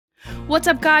What's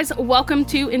up, guys? Welcome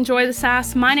to Enjoy the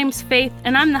Sass. My name's Faith,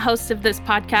 and I'm the host of this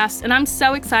podcast, and I'm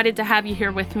so excited to have you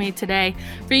here with me today.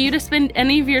 For you to spend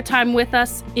any of your time with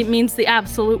us, it means the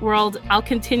absolute world. I'll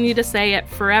continue to say it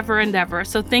forever and ever.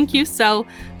 So thank you so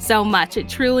much. It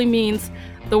truly means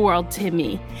the world to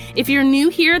me. If you're new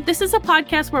here, this is a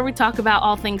podcast where we talk about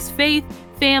all things faith,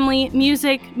 family,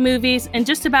 music, movies, and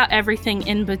just about everything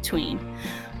in between.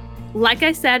 Like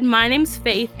I said, my name's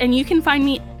Faith, and you can find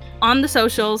me on the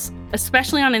socials,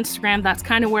 especially on Instagram. That's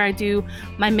kind of where I do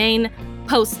my main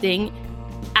posting,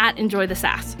 at Enjoy the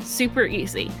Sass. Super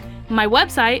easy. My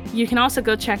website, you can also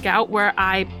go check out, where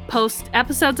I post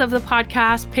episodes of the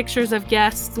podcast, pictures of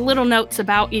guests, little notes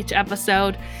about each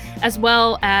episode, as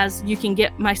well as you can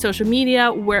get my social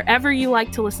media wherever you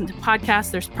like to listen to podcasts.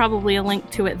 There's probably a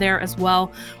link to it there as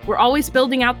well. We're always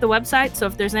building out the website, so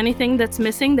if there's anything that's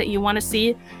missing that you want to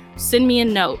see, send me a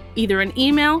note, either an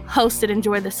email,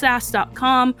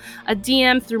 host@enjoythesass.com, a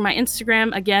DM through my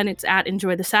Instagram. Again, it's at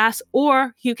enjoythesass,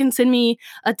 or you can send me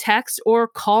a text or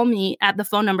call me at the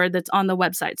phone number that's on the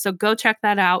website. So go check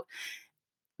that out.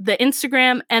 The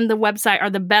Instagram and the website are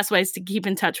the best ways to keep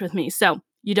in touch with me. So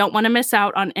you don't want to miss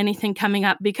out on anything coming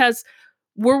up, because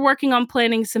we're working on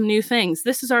planning some new things.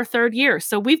 This is our third year,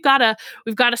 so we've got to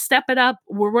step it up.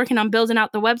 We're working on building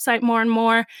out the website more and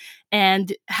more,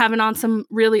 and having on some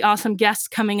really awesome guests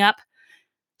coming up.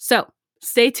 So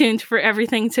stay tuned for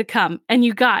everything to come. And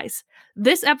you guys,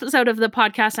 this episode of the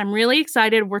podcast, I'm really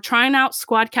excited. We're trying out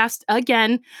Squadcast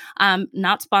again.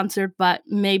 Not sponsored, but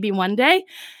maybe one day.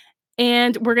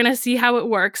 And we're going to see how it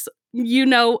works. You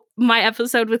know, my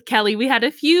episode with Kelly, we had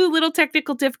a few little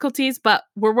technical difficulties, but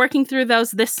we're working through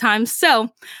those this time. So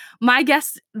my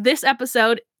guest this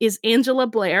episode is Angela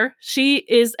Blair. She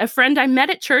is a friend I met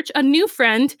at church, a new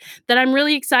friend that I'm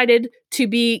really excited to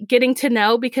be getting to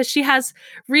know, because she has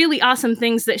really awesome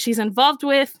things that she's involved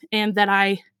with, and that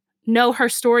I know her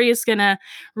story is going to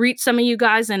reach some of you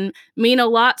guys and mean a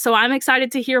lot. So I'm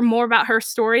excited to hear more about her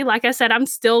story. Like I said, I'm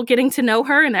still getting to know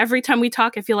her, and every time we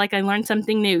talk, I feel like I learned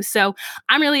something new. So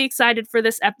I'm really excited for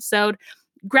this episode.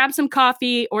 Grab some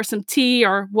coffee or some tea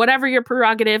or whatever your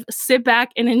prerogative. Sit back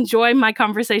and enjoy my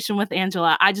conversation with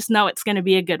Angela. I just know it's going to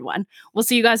be a good one. We'll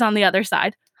see you guys on the other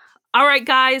side. All right,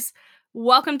 guys.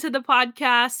 Welcome to the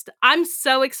podcast. I'm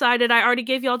so excited. I already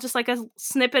gave y'all just like a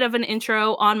snippet of an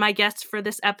intro on my guest for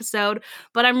this episode,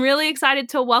 but I'm really excited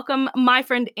to welcome my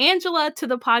friend Angela to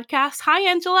the podcast. Hi,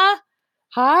 Angela.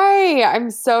 Hi,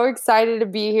 I'm so excited to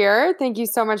be here. Thank you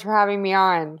so much for having me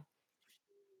on.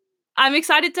 I'm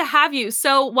excited to have you.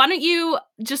 So why don't you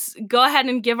just go ahead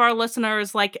and give our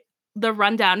listeners like the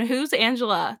rundown. Who's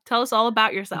Angela? Tell us all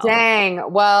about yourself. Dang.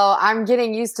 Well, I'm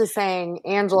getting used to saying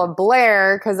Angela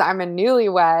Blair because I'm a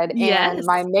newlywed, and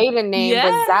my maiden name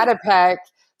was Zatopek.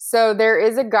 So there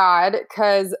is a God,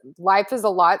 because life is a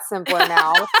lot simpler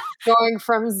now, going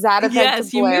from Zatopek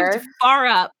to Blair. You moved far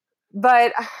up.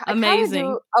 But I kind of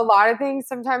do a lot of things.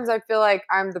 Sometimes I feel like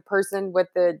I'm the person with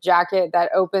the jacket that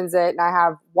opens it, and I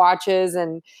have watches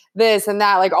and this and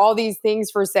that, like all these things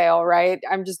for sale, right?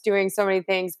 I'm just doing so many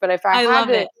things. But if I had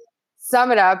to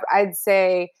sum it up, I'd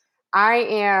say I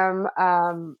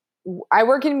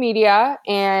work in media,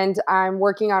 and I'm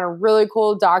working on a really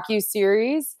cool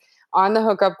docu-series on the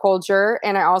hookup culture.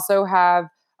 And I also have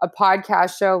a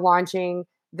podcast show launching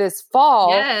this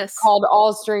fall called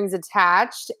All Strings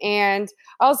Attached. And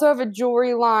I also have a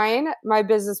jewelry line. My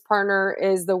business partner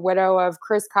is the widow of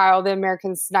Chris Kyle, the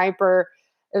American Sniper.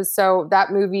 So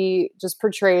that movie just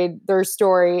portrayed their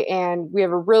story. And we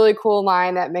have a really cool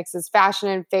line that mixes fashion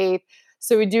and faith.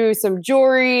 So we do some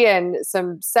jewelry and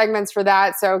some segments for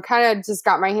that. So kind of just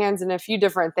got my hands in a few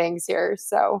different things here.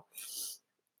 So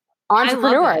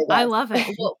entrepreneur, I love it.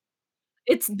 Well,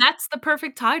 that's the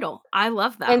perfect title. I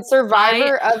love that. And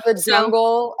survivor of the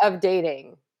jungle of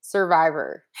dating.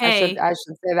 Survivor. Hey, I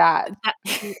should say that.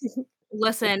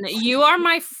 Listen, you are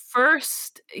my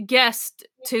first guest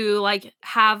to like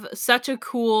have such a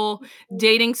cool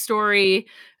dating story,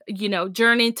 you know,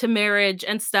 journey to marriage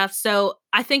and stuff. So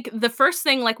I think the first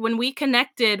thing, like when we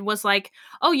connected, was like,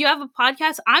 oh, you have a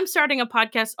podcast? I'm starting a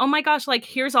podcast. Oh my gosh, like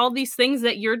here's all these things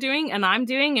that you're doing and I'm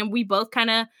doing. And we both kind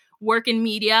of work in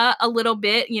media a little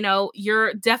bit. You know,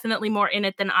 you're definitely more in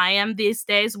it than I am these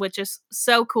days, which is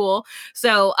so cool.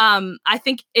 So I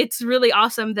think it's really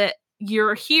awesome that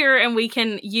you're here and we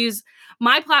can use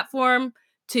my platform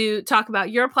to talk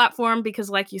about your platform, because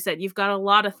like you said, you've got a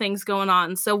lot of things going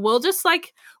on. So we'll just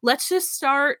let's just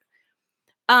start.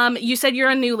 You said you're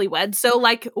a newlywed. So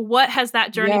like, what has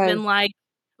that journey been like?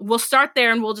 We'll start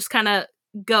there and we'll just kind of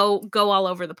go all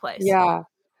over the place. Yeah.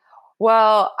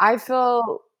 Well, I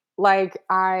feel like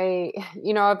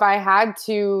if I had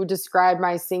to describe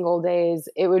my single days,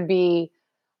 it would be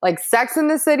like Sex in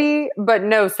the City, but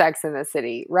no Sex in the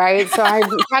City, right? So I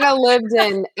kind of lived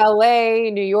in LA,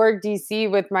 New York,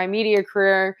 DC with my media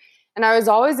career. And I was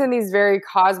always in these very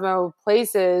cosmo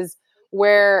places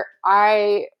where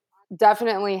I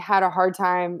definitely had a hard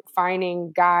time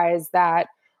finding guys that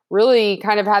really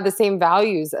kind of had the same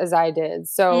values as I did.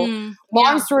 So, long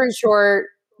Yeah. story short,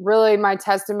 really my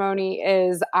testimony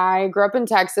is I grew up in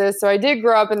Texas. So, I did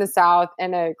grow up in the South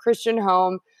in a Christian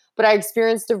home, but I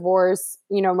experienced divorce.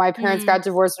 My parents got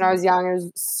divorced when I was young. It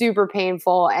was super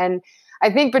painful. And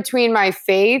I think between my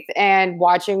faith and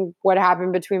watching what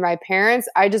happened between my parents,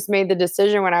 I just made the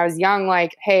decision when I was young,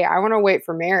 like, hey, I want to wait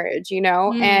for marriage.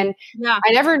 And Yeah.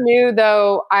 I never knew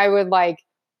though I would like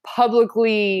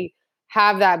publicly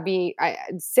have that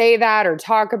say that or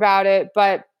talk about it.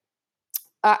 But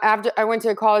after I went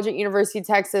to college at University of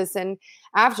Texas, and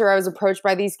after I was approached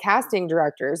by these casting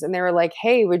directors, and they were like,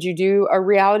 "Hey, would you do a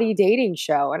reality dating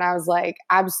show?" And I was like,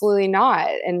 "Absolutely not."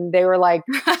 And they were like,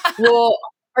 "Well,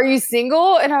 are you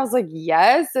single?" And I was like,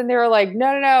 "Yes." And they were like,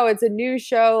 "No, no, no, it's a new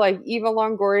show. Like Eva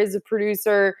Longoria is a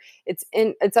producer. It's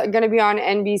going to be on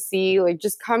NBC. Like,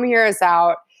 just come hear us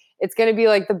out. It's going to be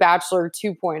like The Bachelor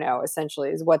 2.0, essentially,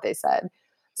 is what they said."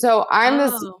 So I'm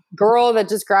this girl that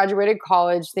just graduated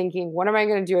college thinking, what am I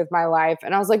going to do with my life?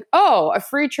 And I was like, oh, a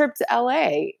free trip to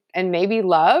LA and maybe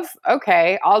love.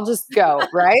 Okay, I'll just go,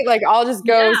 right? Like, I'll just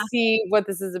go see what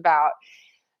this is about.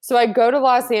 So I go to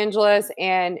Los Angeles,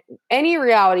 and any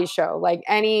reality show, like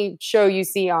any show you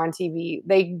see on TV,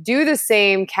 they do the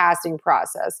same casting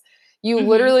process. You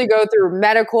literally go through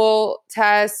medical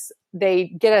tests,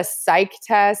 they get a psych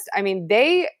test. I mean,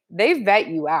 they vet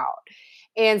you out.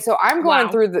 And so I'm going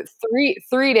through the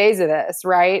three days of this,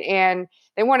 right? And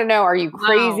they want to know, are you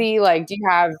crazy? Like, do you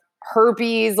have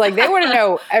herpes? Like, they want to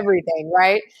know everything,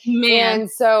 right? Man,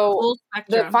 And so full the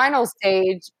spectrum. final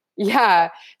stage, yeah.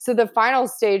 So the final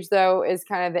stage, though, is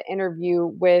kind of the interview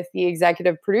with the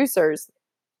executive producers.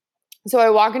 So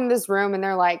I walk into this room, and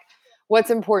they're like, "What's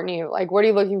important to you? Like, what are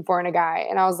you looking for in a guy?"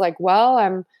 And I was like, "Well,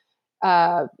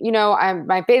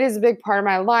 my faith is a big part of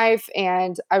my life,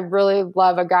 and I really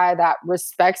love a guy that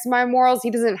respects my morals.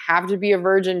 He doesn't have to be a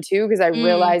virgin too, because I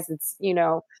realize it's,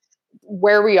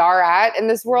 where we are at in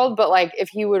this world, but like if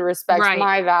he would respect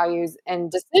my values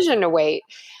and decision to wait."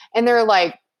 And they're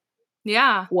like,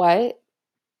 yeah. "What?"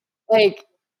 Like,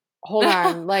 hold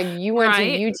on. Like, you went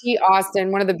to UT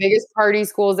Austin, one of the biggest party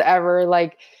schools ever.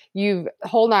 Like,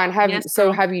 hold on. Have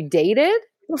you dated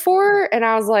before? And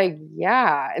I was like,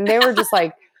 yeah. And they were just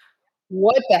like,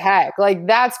 what the heck? Like,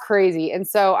 that's crazy. And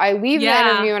so I leave the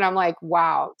interview, and I'm like,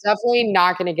 wow, definitely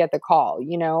not going to get the call.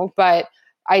 But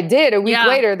I did a week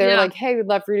later. They were like, hey, we'd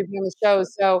love for you to be on the show.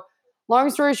 So long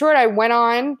story short, I went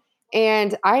on,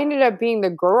 and I ended up being the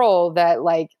girl that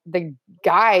like the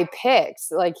guy picked.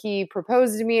 Like, he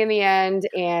proposed to me in the end.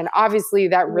 And obviously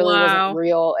that really wasn't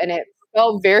real, and it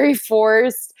felt very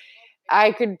forced.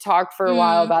 I could talk for a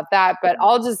while about that, but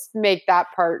I'll just make that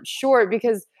part short,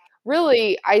 because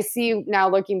really I see now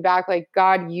looking back, like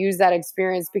God used that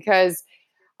experience, because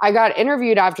I got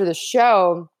interviewed after the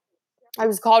show. I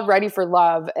was called Ready for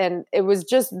Love, and it was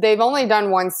just, they've only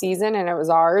done one season, and it was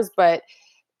ours, but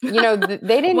they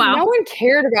didn't, no one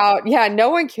cared about, no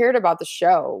one cared about the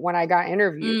show when I got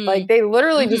interviewed. Like, they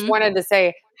literally just wanted to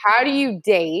say, how do you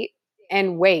date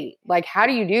and wait? Like, how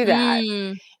do you do that?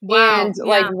 And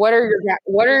like, what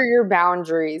are your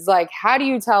boundaries? Like, how do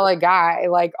you tell a guy,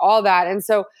 like, all that? And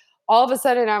so all of a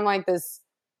sudden I'm like this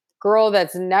girl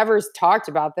that's never talked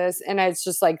about this, and it's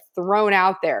just like thrown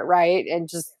out there, right? And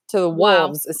just to the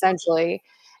wolves, essentially.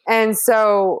 And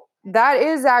so that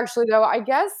is actually, though, I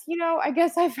guess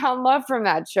I found love from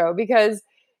that show, because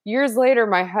years later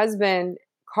my husband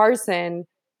Carson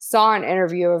saw an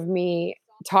interview of me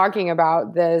talking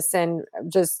about this, and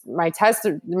just my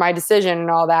decision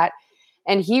and all that.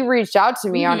 And he reached out to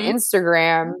me on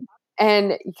Instagram,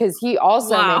 and because he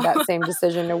also made that same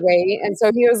decision to wait. And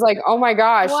so he was like, oh my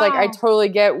gosh, like, I totally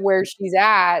get where she's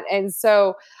at. And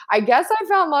so I guess I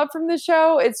found love from the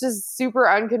show. It's just super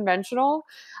unconventional.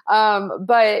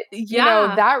 But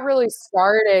that really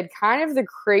started kind of the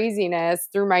craziness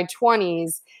through my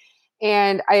 20s.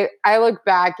 And I look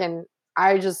back, and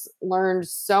I just learned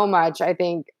so much. I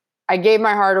think I gave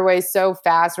my heart away so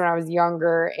fast when I was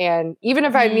younger. And even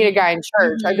if I'd meet a guy in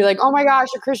church, I'd be like, oh my gosh,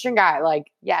 a Christian guy.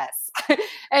 Like, yes.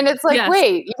 And it's like,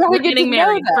 wait, you gotta get to know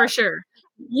married them. for sure.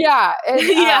 Yeah. And,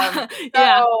 yeah.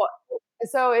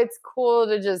 So it's cool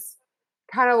to just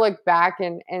kind of look back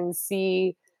and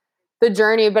see the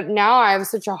journey. But now I have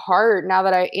such a heart, now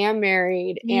that I am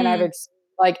married, and I've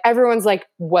like, everyone's like,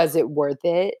 "Was it worth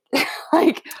it?"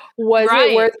 Like, "Was it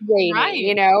Right. worth waiting?" You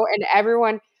Right. know? And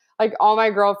everyone like, all my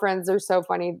girlfriends are so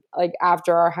funny, like,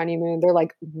 after our honeymoon, they're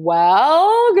like, "Well,"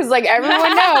 'cause, like,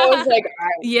 everyone knows, like,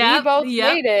 we Yep. both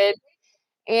Yep. waited,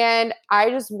 and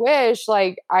I just wish,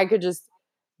 like, I could just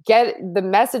get the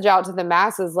message out to the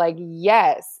masses, like,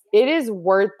 yes, it is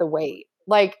worth the wait.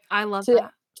 Like, I love to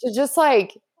that. to just,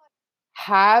 like,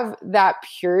 have that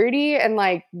purity and,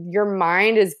 like, your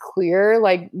mind is clear,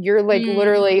 like, you're, like, Mm.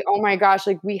 literally, "Oh my gosh,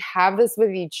 like, we have this with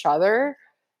each other."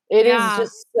 It is Yeah.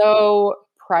 just so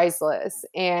priceless,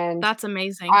 and That's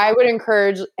amazing. I would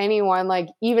encourage anyone, like,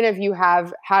 even if you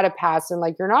have had a past and,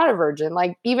 like, you're not a virgin,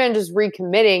 like, even just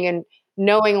recommitting and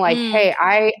knowing, like, Mm. "Hey,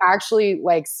 I actually,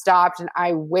 like, stopped and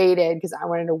I waited because I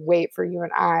wanted to wait for you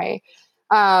and I."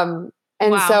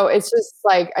 And Wow. so it's just,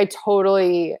 like, I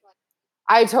totally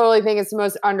think it's the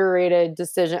most underrated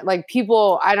decision. Like,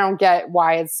 people I don't get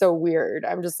why it's so weird.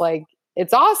 I'm just like,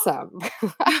 "It's awesome."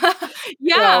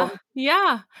 Yeah. So,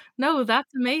 Yeah. No,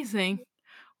 that's amazing.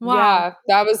 Wow. yeah,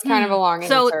 that was kind of a Hmm. long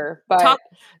So answer, but talk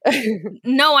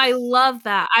No, I love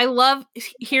that. I love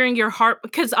hearing your heart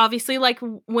because obviously, like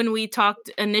when we talked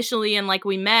initially and like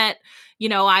we met,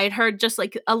 I had heard just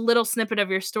like a little snippet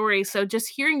of your story. So just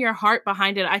hearing your heart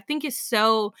behind it, I think is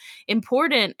so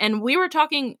important. And we were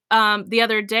talking the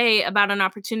other day about an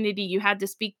opportunity you had to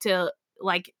speak to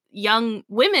like young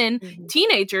women, Mhm.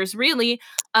 teenagers really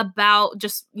about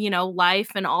just, life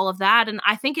and all of that. And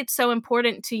I think it's so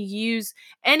important to use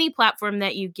any platform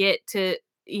that you get to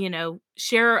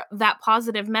share that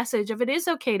positive message of it is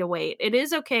okay to wait. It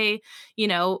is okay,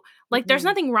 like there's Mhm.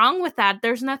 nothing wrong with that.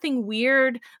 There's nothing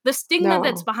weird. The stigma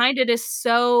that's No. behind it is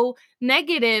so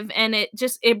negative and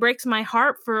it breaks my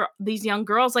heart for these young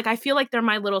girls. Like I feel like they're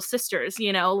my little sisters,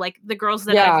 like the girls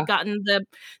that I've Yeah. gotten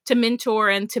to mentor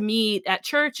and to meet at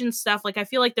church and stuff. Like I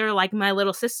feel like they're like my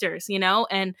little sisters,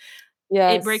 and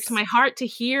it breaks Yes. my heart to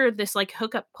hear this like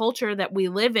hookup culture that we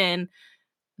live in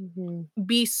Mhm.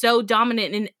 be so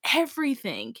dominant in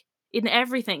everything.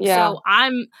 Yeah. So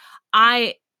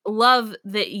I love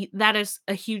that that is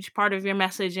a huge part of your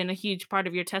message and a huge part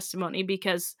of your testimony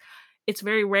because it's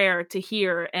very rare to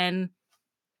hear and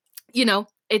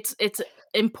it's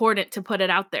important to put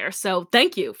it out there. So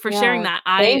thank you for sharing Yeah.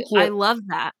 that. Thank I you. love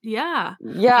that. Yeah.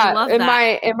 I Yeah, love in that.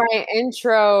 my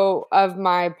intro of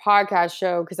my podcast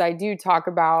show, because I do talk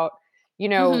about,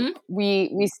 Mhm.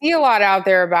 we see a lot out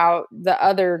there about the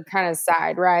other kind of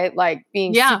side, right? Like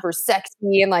being Yeah. super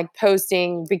sexy and like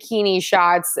posting bikini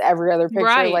shots every other picture,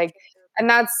 Right. like, and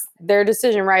that's their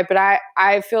decision, right? But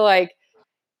I feel like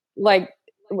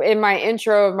in my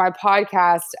intro of my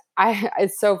podcast, I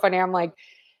it's so funny. I'm like,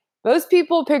 most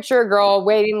people picture a girl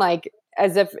waiting like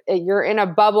as if you're in a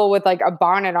bubble with like a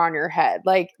bonnet on your head.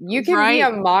 Like you can be Right.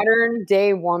 a modern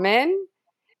day woman,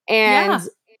 and Yeah.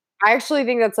 I actually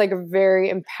think that's like a very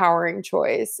empowering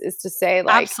choice is to say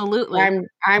like Absolutely.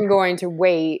 I'm going to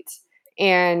wait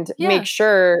and make Yeah.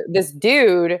 sure this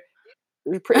dude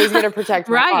is going to protect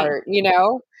my Right. heart, you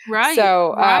know? Right.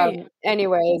 So, Right.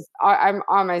 anyways, I'm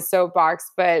on my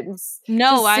soapbox, but No,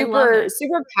 just I love super, it.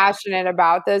 super passionate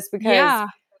about this because Yeah.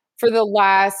 for the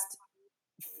last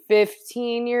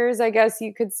 15 years, I guess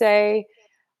you could say,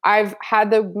 I've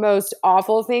had the most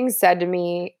awful things said to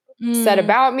me, said Mm.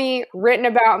 about me, written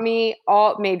about me,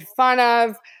 all made fun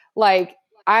of. Like,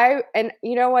 and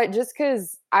you know what? Just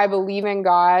because I believe in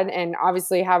God and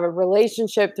obviously have a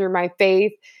relationship through my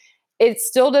faith, it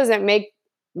still doesn't make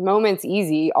moments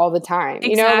easy all the time.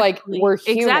 Like Exactly. we're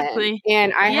human. Exactly.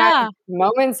 And I had Yeah.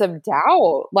 moments of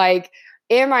doubt. Like,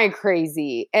 am I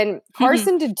crazy? And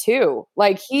Carson did too.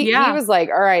 Like he Yeah. was like,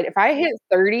 all right, if I hit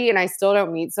 30 and I still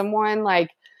don't meet someone, like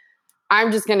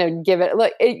I'm just gonna give it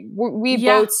like we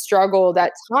Yeah. both struggled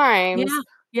at times,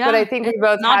 Yeah. but I Yeah. think we It's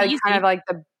both not had kind of easy. like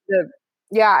the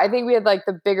yeah, I think we had like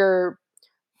the bigger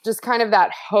just kind of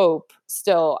that hope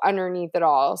still underneath it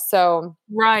all. So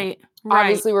Right. Right.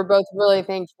 obviously we're both really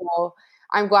thankful.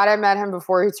 I'm glad I met him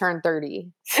before he turned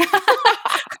 30.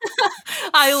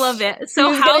 I love it. He So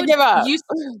was gonna how give up. you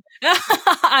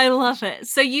I love it.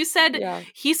 So you said Yeah.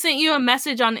 he sent you a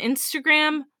message on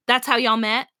Instagram? That's how y'all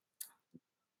met?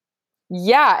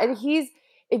 Yeah, and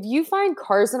if you find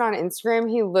Carson on Instagram,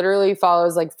 he literally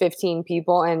follows like 15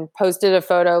 people and posted a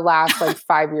photo last like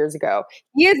 5 years ago.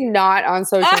 He is not on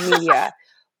social media,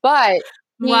 but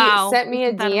he Wow. sent me a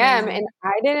Isn't that DM amazing? and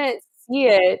I didn't see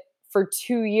it for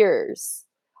 2 years.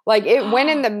 Like it went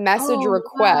in the message Oh, wow.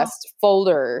 request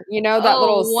folder, that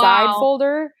little Oh, side wow.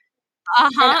 folder, and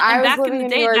Uh-huh, and I was back in living the in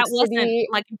New day, York that wasn't, City.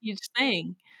 like, a huge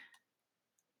thing.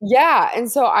 Yeah,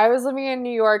 and so I was living in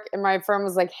New York and my friend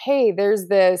was like, "Hey, there's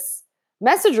this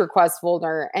message request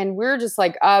folder, and we were just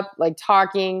like up, like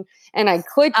talking, and I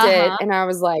clicked it, and I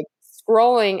was like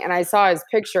scrolling, and I saw his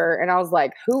picture, and I was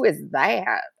like, "Who is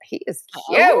that? He is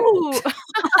cute." Oh. Like,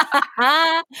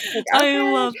 I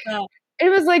okay. love that. It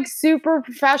was like super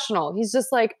professional. He's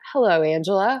just like, "Hello,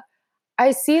 Angela.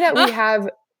 I see that we have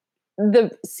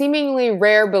the seemingly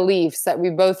rare beliefs that we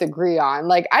both agree on."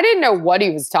 Like, I didn't know what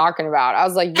he was talking about. I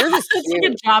was like, "You're just It's like a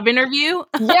cute." job interview.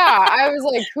 Yeah, I was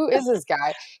like, "Who is this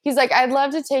guy?" He's like, "I'd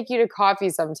love to take you to coffee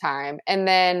sometime." And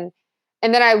then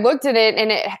I looked at it,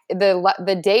 and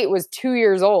the date was 2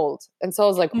 years old. And so I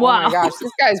was like, "Oh my Wow. gosh,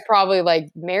 this guy's probably like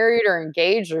married or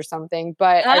engaged or something."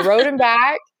 But I wrote him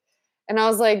back, and I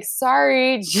was like,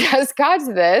 "Sorry, just got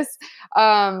to this.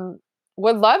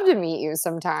 Would love to meet you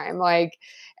sometime." Like,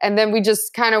 and then we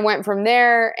just kind of went from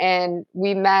there, and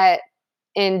we met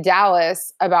in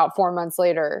Dallas about 4 months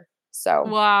later. So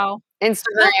Wow. That's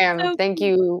Instagram. so Thank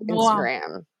cute. you, Wow.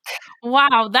 Instagram.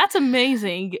 Wow, that's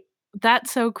amazing.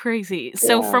 That's so crazy.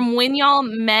 So Yeah. from when y'all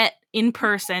met in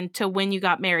person to when you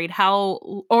got married, how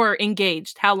or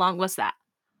engaged, how long was that?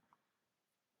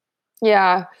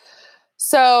 Yeah.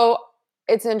 So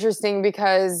it's interesting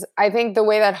because I think the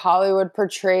way that Hollywood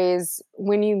portrays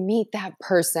when you meet that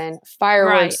person, Right.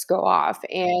 fireworks go off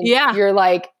and Yeah. you're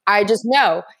like, I just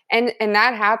know. And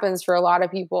that happens for a lot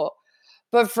of people.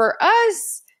 But for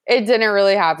us, it didn't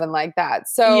really happen like that.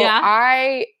 So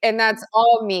Yeah. and that's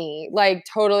all me, like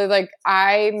totally, like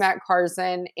I met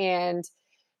Carson, and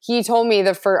he told me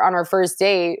on our first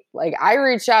date, like, I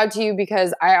reached out to you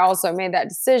because I also made that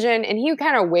decision. And he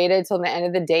kind of waited till the end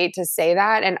of the date to say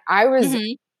that. And I was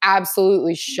Mhm.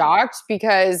 absolutely shocked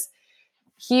because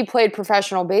he played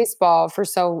professional baseball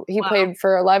he Wow. played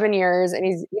for 11 years, and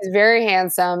he's very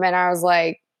handsome. And I was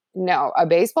like, no, a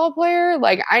baseball player?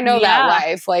 Like, I know that Yeah.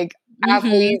 life, like Mhm.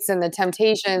 athletes and the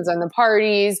temptations and the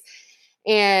parties.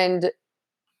 And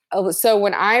so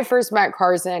when I first met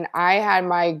Carson, I had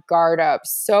my guard up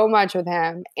so much with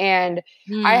him. And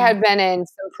I Mm. had been in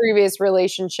some previous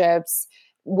relationships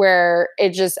where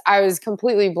I was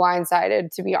completely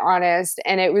blindsided, to be honest.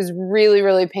 And it was really,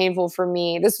 really painful for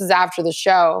me. This was after the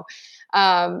show.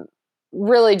 Um,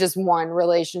 really just one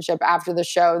relationship after the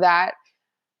show that,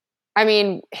 I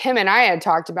mean, him and I had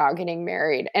talked about getting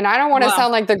married. And I don't want to Wow.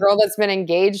 sound like the girl that's been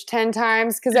engaged 10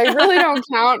 times because I really don't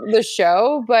count the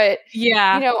show. But,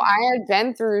 Yeah. I had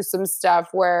been through some stuff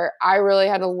where I really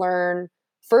had to learn,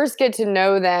 first get to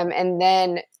know them, and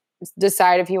then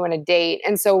decide if you want to date.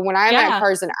 And so when I met Yeah.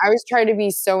 Carson, I was trying to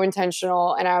be so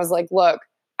intentional. And I was like, look,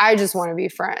 I just want to be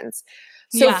friends.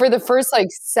 So Yeah. for the first like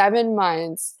 7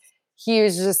 months, he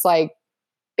was just like,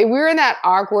 we were in that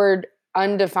awkward,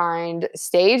 undefined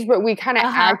stage, but we kind of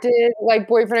Uh-huh. acted like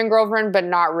boyfriend and girlfriend, but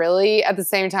not really at the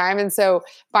same time. And so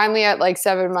finally, at like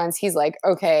 7 months, he's like,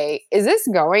 okay, is this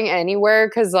going anywhere?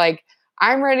 Cause like,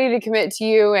 I'm ready to commit to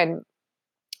you. And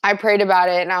I prayed about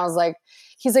it, and I was like,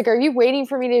 he's like, are you waiting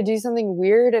for me to do something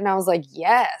weird? And I was like,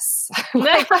 yes.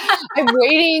 Like, I'm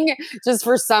waiting just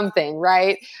for something,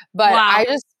 right? But Wow. I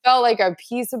just felt like a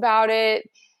peace about it.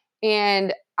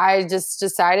 And I just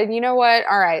decided, you know what?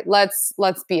 All right, let's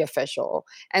be official.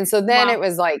 And so then Wow. it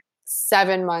was like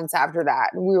 7 months after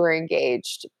that, we were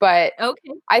engaged. But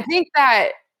Okay. I think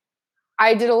that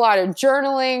I did a lot of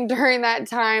journaling during that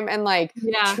time, and like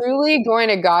Yeah. truly going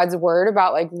to God's word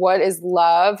about like what is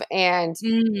love, and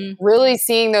Mhm. really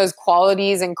seeing those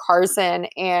qualities in Carson.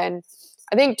 And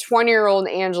I think 20-year-old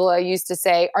Angela used to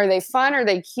say, are they fun? Are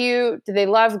they cute? Do they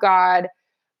love God?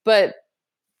 But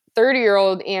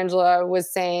 30-year-old Angela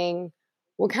was saying,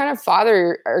 what kind of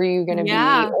father are you going to be?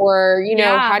 Yeah. Or,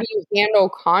 Yeah. how do you handle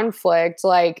conflict?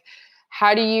 Like,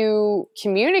 how do you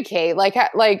communicate? Like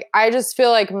I just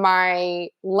feel like my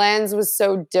lens was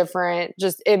so different.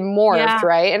 Just it morphed, Yeah.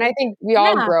 right? And I think we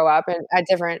all Yeah. grow up at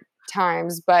different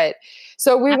times, but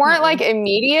so we weren't like Definitely.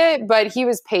 immediate, but he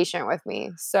was patient with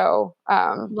me. So,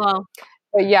 Well,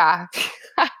 but yeah.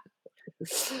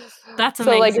 that's So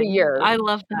like a amazing. year. I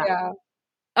love that. Yeah.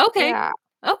 Okay. Yeah.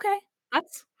 Okay.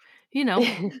 That's you know,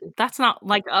 that's not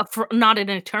like not an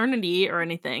eternity or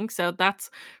anything, so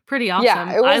that's pretty Yeah, awesome.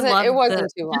 it I wasn't love it the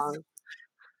wasn't too just long.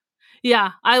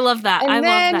 yeah, I love that. I And love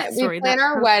then that we story. plan That's our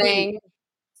so sweet. wedding,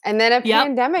 and then a Yep.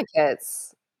 pandemic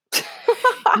hits.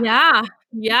 Yeah.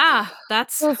 Yeah.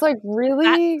 That's So it's like, that's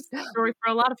really? the story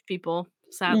for a lot of people,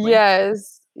 sadly.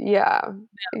 Yes. Yeah,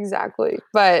 exactly.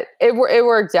 But it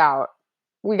worked out.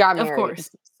 We got Of married, course.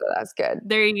 so that's good.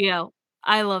 There you go.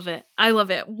 I love it. I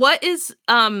love it. What is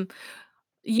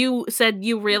you said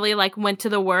you really like went to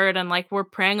the word and like were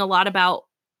praying a lot about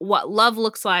what love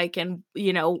looks like and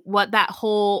what that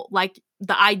whole like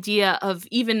the idea of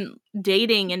even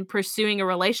dating and pursuing a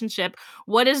relationship,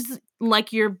 what is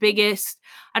like your biggest,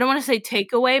 I don't want to say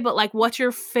takeaway, but like what's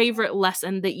your favorite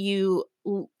lesson that you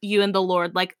and the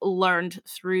Lord like learned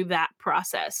through that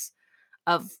process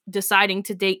of deciding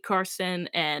to date Carson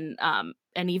and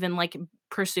even like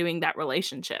pursuing that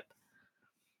relationship?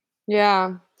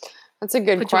 Yeah, that's a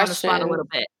good Put you on the spot a question. little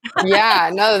bit. Yeah,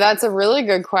 no, that's a really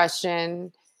good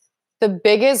question. The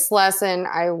biggest lesson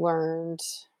I learned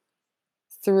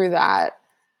through that,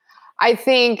 I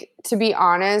think, to be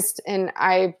honest, and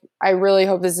I really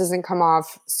hope this doesn't come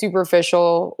off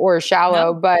superficial or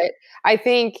shallow, No? but I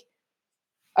think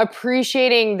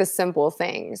appreciating the simple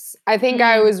things. I think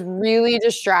I Mm, was really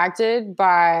distracted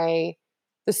by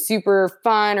the super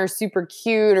fun or super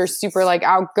cute or super like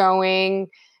outgoing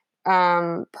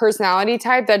personality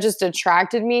type that just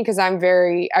attracted me because I'm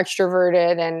very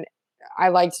extroverted and I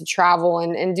like to travel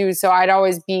and do so. I'd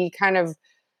always be kind of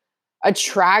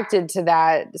attracted to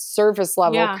that surface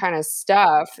level yeah. kind of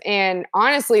stuff. And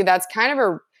honestly, that's kind of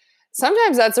a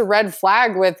sometimes that's a red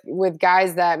flag with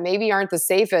guys that maybe aren't the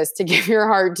safest to give your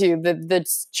heart to, the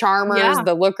charmers, Yeah.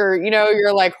 the looker,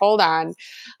 you're like, hold on.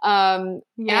 Yeah.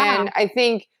 And I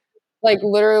think like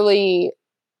literally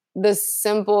the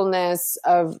simpleness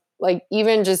of like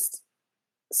even just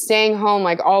staying home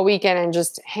like all weekend and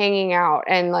just hanging out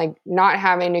and like not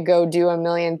having to go do a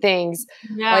million things,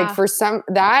 like Yeah. for some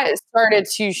that started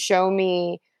to show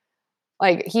me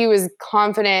like he was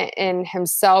confident in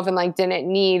himself and like didn't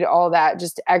need all that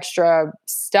just extra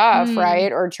stuff, Mm.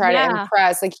 right? Or try to Yeah.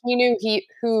 impress. Like he knew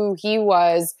who he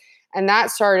was, and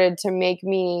that started to make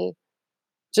me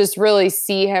just really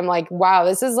see him like, wow,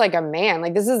 this is like a man,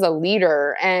 like this is a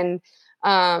leader. And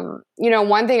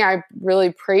one thing I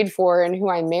really prayed for and who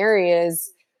I marry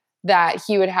is that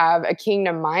he would have a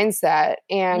kingdom mindset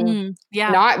and Mm.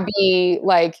 Yeah. not be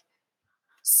like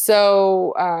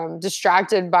so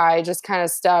distracted by just kind of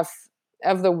stuff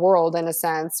of the world in a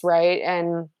sense, right?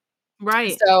 And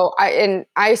Right. so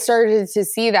I started to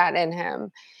see that in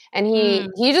him. And Mm.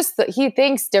 he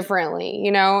thinks differently,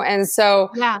 and so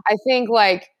Yeah. I think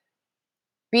like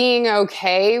being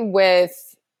okay with,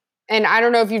 and I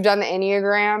don't know if you've done the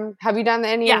Enneagram. Have you done the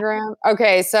Yeah. Enneagram?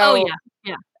 Okay, Oh, so yeah.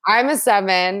 Yeah. I'm a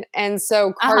 7, and so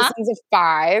Uh-huh. Carson's a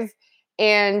 5,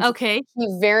 and Okay.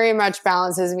 he very much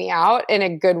balances me out in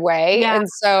a good way, Yeah. and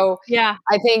so Yeah.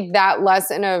 I think that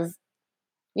lesson of,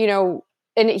 you know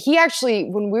and he actually,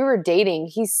 when we were dating,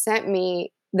 he sent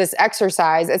me this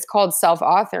exercise. It's called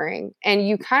self-authoring, and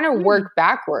you kinda Mm. work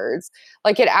backwards.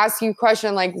 Like, it asks you a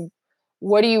question like,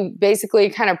 what do you basically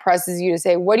kind of presses you to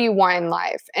say, what do you want in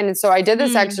life? And so I did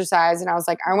this Mm. exercise and I was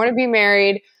like, I want to be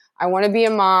married. I want to be a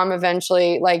mom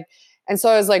eventually. Like, and so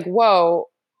I was like, whoa,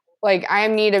 like I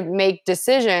need to make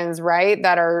decisions, right?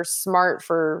 That are smart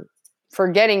for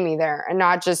getting me there and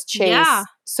not just Yeah. chase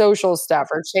social stuff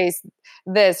or chase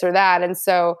this or that. And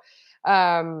so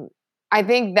um I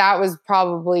think that was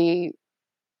probably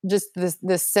just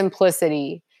this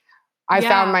simplicity. Yeah.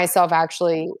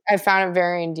 I found it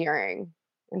very endearing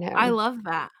in I him. love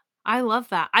that. I love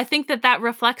that. I think that that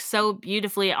reflects so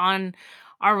beautifully on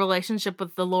our relationship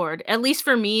with the Lord. At least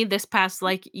for me, this past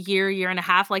like year and a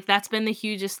half, like that's been the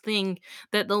hugest thing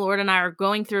that the Lord and I are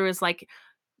going through is like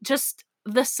just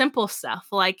the simple stuff,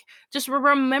 like just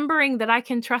remembering that I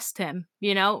can trust him,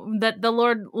 that the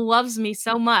Lord loves me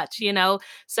so much,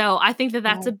 So I think that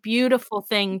that's Yeah, a beautiful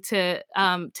thing to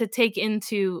take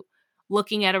into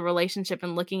looking at a relationship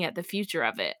and looking at the future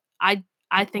of it. I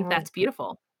think yeah. that's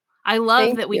beautiful. I love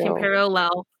Thank that we can you.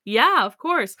 parallel. Yeah, of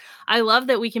course. I love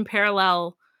that we can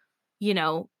parallel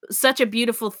such a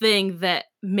beautiful thing that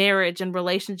marriage and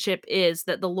relationship is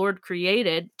that the Lord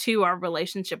created to our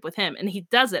relationship with Him. And He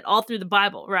does it all through the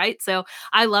Bible, right? So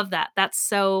I love that. That's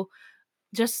so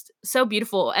just so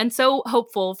beautiful and so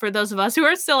hopeful for those of us who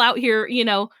are still out here,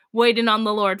 waiting on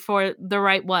the Lord for the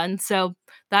right one. So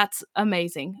that's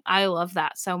amazing. I love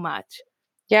that so much.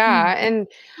 Yeah, Hmm. and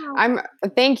Well, I'm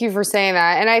thank you for saying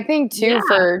that. And I think too yeah.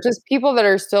 for just people that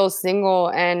are still single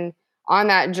and on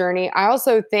that journey, I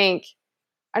also think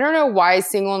I don't know why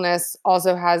singleness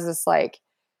also has this like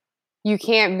you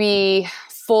can't be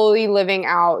fully living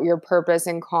out your purpose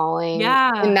and calling in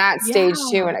Yeah. that Yeah. stage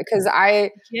too. And because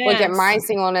I look at Yes. my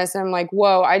singleness and I'm like,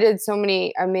 whoa, I did so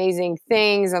many amazing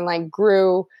things and like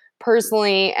grew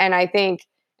personally. And I think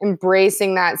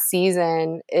embracing that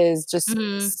season is just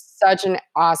Mhm. such an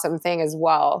awesome thing as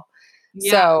well.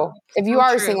 Yeah. So if you So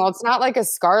are true. single, it's not like a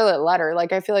scarlet letter.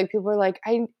 Like I feel like people are like,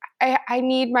 I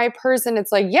need my person.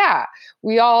 It's like, yeah,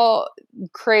 we all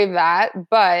crave that,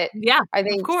 but Yeah. I Of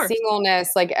think course.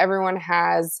 singleness, like everyone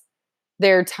has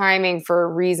their timing for a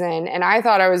reason. And I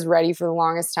thought I was ready for the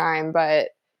longest time, but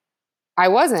I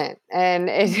wasn't. And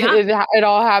it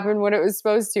all happened when it was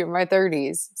supposed to in my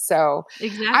 30s. So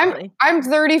Exactly. I'm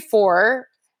 34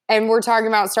 and we're talking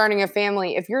about starting a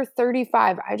family. If you're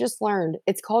 35, I just learned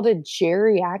it's called a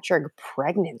geriatric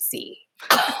pregnancy.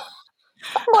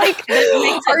 Like,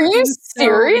 are you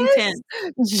serious?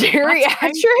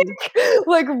 Geriatric?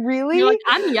 Like, really? You're like,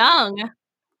 I'm young.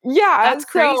 Yeah. That's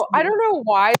crazy. So I don't know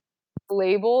why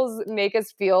labels make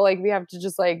us feel like we have to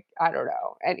just like, I don't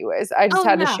know. Anyways, I just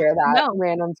had to share that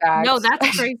random fact. No,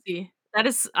 that's crazy. That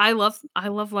is, I love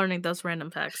learning those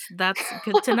random facts. That's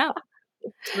good to know.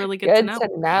 It's really good to know. Good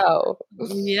to know.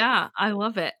 Yeah, I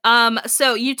love it.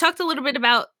 So you talked a little bit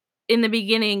about in the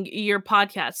beginning your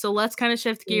podcast. So let's kind of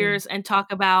shift gears and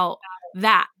talk about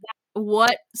that. Your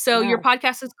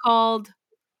podcast is called?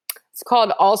 It's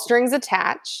called All Strings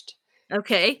Attached.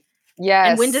 Okay.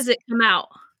 Yes. And when does it come out?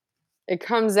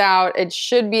 It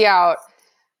should be out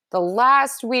the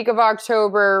last week of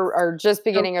October or just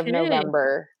beginning of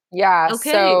November. Yeah.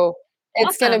 Okay. So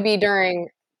it's going to be during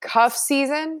cuff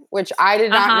season, which I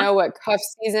did not know what cuff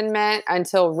season meant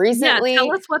until recently. Yeah,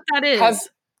 tell us what that is.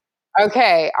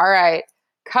 Okay. All right.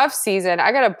 Cuff season.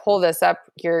 I got to pull this up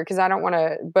here because I don't want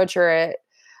to butcher it.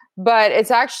 But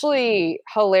it's actually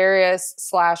hilarious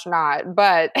 / not.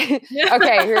 But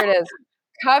okay, here it is.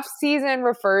 Cuff season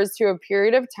refers to a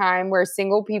period of time where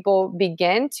single people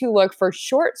begin to look for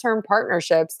short-term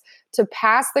partnerships to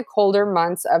pass the colder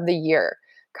months of the year.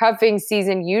 Cuffing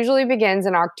season usually begins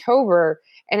in October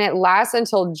and it lasts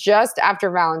until just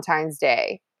after Valentine's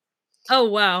Day. Oh,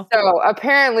 wow. So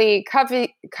apparently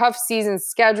cuff season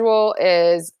schedule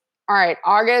is, all right,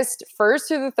 August 1st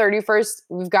through the 31st,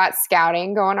 we've got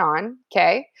scouting going on,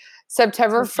 okay?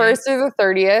 September 1st through the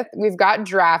 30th, we've got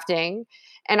drafting.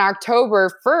 And October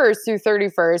 1st through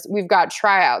 31st, we've got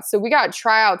tryouts. So we got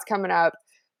tryouts coming up.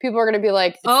 People are going to be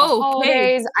like, it's the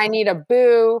holidays, I need a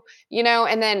boo,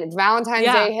 and then Valentine's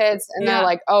Day hits and they're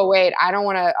like, oh, wait, I don't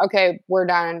want to, okay, we're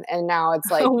done. And now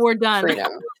it's like, we're done.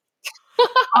 Freedom.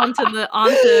 onto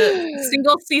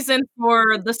single season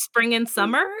for the spring and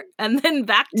summer and then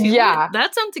back to it.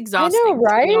 That sounds exhausting, I know,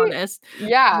 right? To be honest.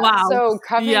 Yeah. Wow. So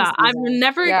season. I've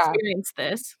never experienced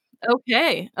this.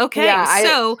 Okay. Yeah,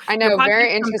 so I know,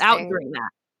 very interesting. Comes out during that.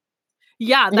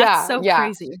 Yeah, that's so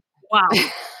crazy. Wow.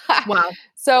 Wow.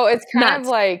 So it's kind of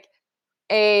like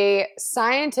a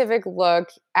scientific look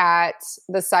at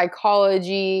the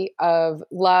psychology of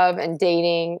love and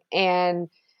dating. And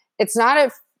it's not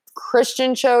a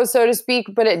Christian show, so to speak,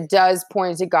 but it does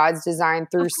point to God's design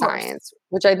through science,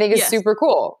 which I think is super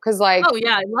cool. Because, like, oh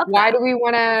yeah, I love why that. do we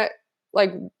want to,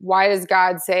 like, why does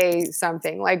God say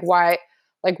something? Like, why?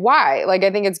 Like, why? Like, I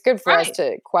think it's good for us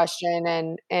to question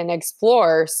and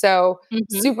explore. So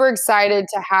super excited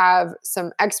to have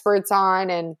some experts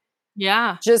on and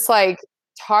just like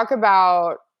talk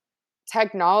about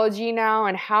technology now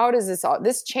and how does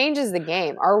this changes the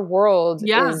game. Our world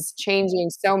is changing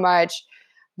so much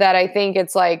that I think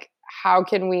it's like, how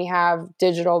can we have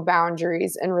digital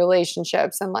boundaries and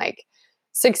relationships and like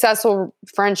successful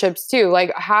friendships too?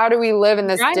 Like, how do we live in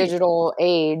this digital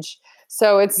age?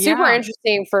 So it's super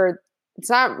interesting it's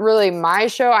not really my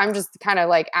show. I'm just kind of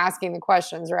like asking the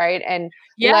questions, right? And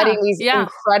letting these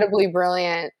incredibly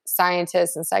brilliant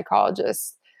scientists and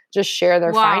psychologists just share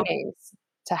their findings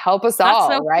to help us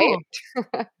all, right?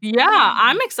 Cool.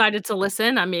 I'm excited to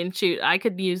listen. I mean, shoot, I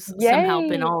could use some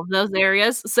help in all of those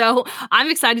areas. So I'm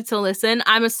excited to listen.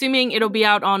 I'm assuming it'll be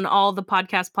out on all the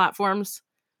podcast platforms.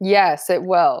 Yes, it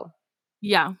will.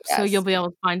 Yeah. Yes. So you'll be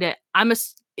able to find it.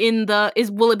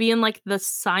 Will it be in like the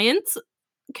science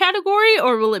category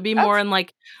or will it be more in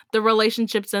like the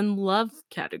relationships and love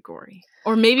category?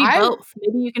 Or maybe both.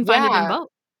 Maybe you can find it in both.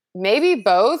 Maybe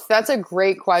both. That's a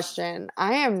great question.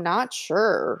 I am not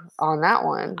sure on that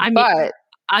one. But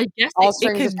I guess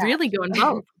it could really go in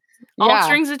both. All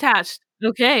strings attached.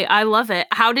 Okay, I love it.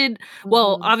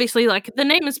 Obviously, like, the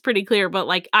name is pretty clear, but,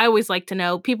 like, I always like to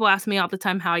know. People ask me all the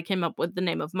time how I came up with the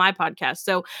name of my podcast.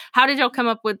 So, how did y'all come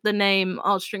up with the name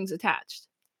All Strings Attached?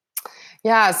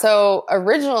 Yeah, so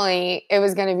originally, it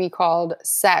was gonna be called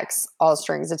Sex, All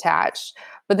Strings Attached.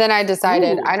 But then I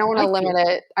decided I don't wanna limit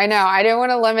it. I know, I didn't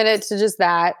wanna limit it to just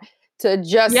that, to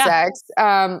just sex.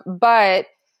 But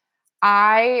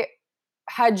I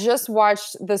had just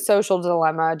watched the Social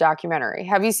Dilemma documentary.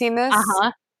 Have you seen this?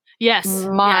 Yes.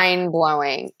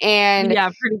 Mind-blowing. And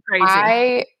pretty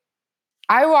crazy.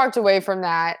 I walked away from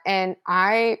that and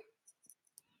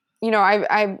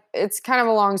it's kind of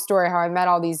a long story how I met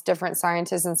all these different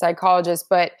scientists and psychologists,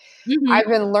 but I've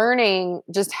been learning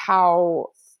just how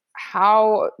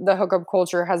how the hookup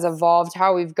culture has evolved,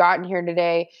 how we've gotten here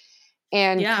today,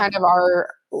 and kind of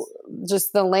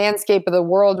just the landscape of the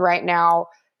world right now.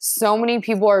 So many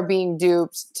people are being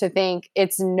duped to think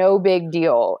it's no big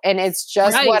deal and it's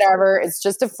just whatever. It's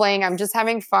just a fling. I'm just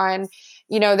having fun.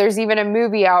 There's even a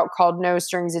movie out called No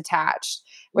Strings Attached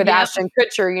with Ashton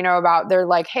Kutcher, about they're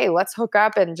like, hey, let's hook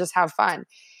up and just have fun.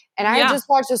 And I just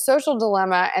watched A Social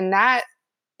Dilemma, and that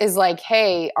is like,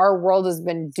 hey, our world has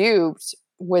been duped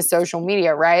with social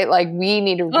media, right? Like, we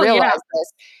need to realize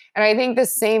this. And I think the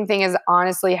same thing has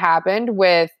honestly happened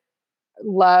with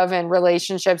love and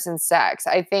relationships and sex.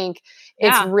 I think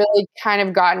it's really kind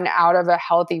of gotten out of a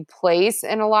healthy place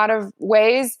in a lot of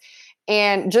ways.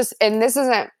 And this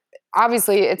isn't,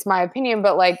 obviously it's my opinion,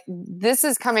 but like, this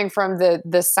is coming from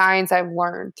the science I've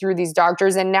learned through these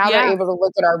doctors. And now they're able to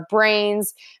look at our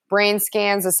brains, brain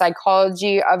scans, the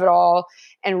psychology of it all,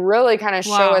 and really kind of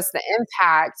show us the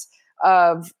impact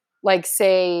of, like,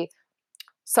 say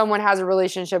someone has a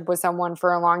relationship with someone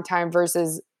for a long time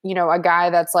versus, a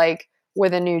guy that's like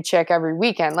with a new chick every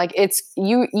weekend. Like,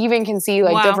 you even can see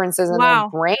like differences in their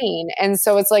brain. And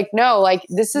so it's like, no, like,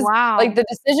 this is like the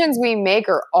decisions we make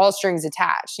are all strings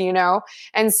attached,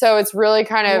 And so it's really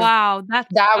kind of,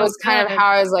 that was kind of how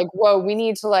I was like, whoa, we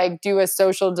need to like do a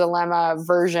Social Dilemma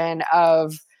version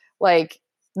of like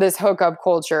this hookup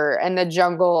culture and the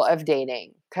jungle of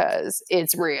dating, because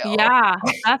it's real. Yeah,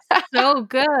 that's so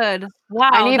good. Wow,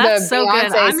 I need that's the so Beyonce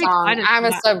good. I'm song, excited I'm for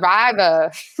a that.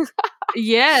 survivor.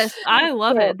 Yes, I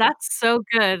love it. That's so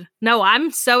good. No,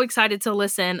 I'm so excited to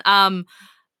listen.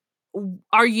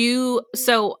 Are you,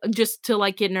 so just to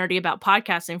like get nerdy about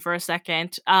podcasting for a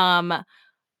second, are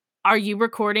you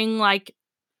recording, like,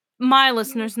 my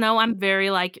listeners know I'm very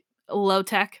like low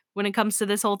tech when it comes to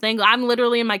this whole thing. I'm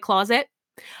literally in my closet.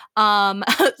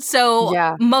 So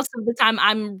most of the time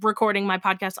I'm recording my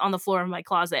podcast on the floor of my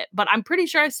closet, but I'm pretty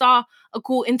sure I saw a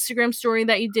cool Instagram story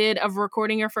that you did of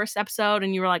recording your first episode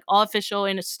and you were like all official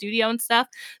in a studio and stuff.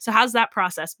 So how's that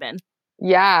process been?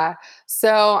 Yeah.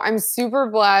 So I'm super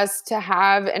blessed to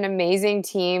have an amazing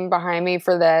team behind me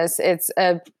for this. It's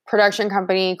a production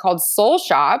company called Soul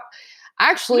Shop.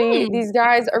 Actually, these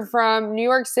guys are from New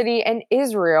York City and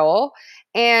Israel,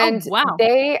 and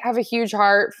they have a huge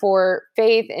heart for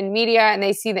faith and media, and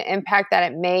they see the impact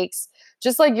that it makes,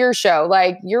 just like your show.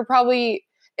 Like,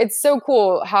 it's so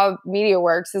cool how media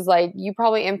works, is like, you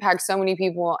probably impact so many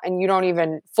people and you don't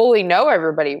even fully know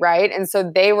everybody, right? And so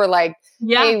they were like,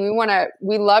 hey,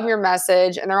 we love your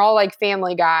message. And they're all like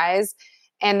family guys.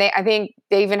 And I think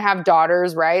they even have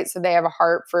daughters, right? So they have a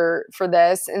heart for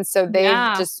this. And so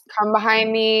they've just come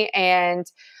behind me and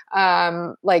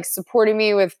like supporting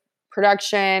me with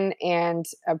production and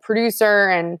a producer,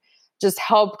 and just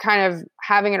help kind of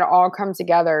having it all come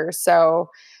together. So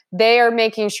they are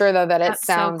making sure though that it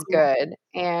sounds good.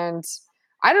 And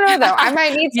I don't know though, I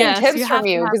might need some tips from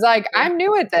you, because like, I'm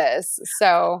new at this.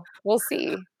 So we'll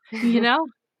see. You know,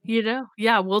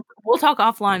 yeah, we'll talk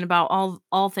offline about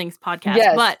all things podcast,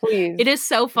 Yes, but please. it is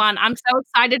so fun. I'm so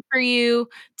excited for you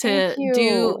to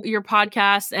do your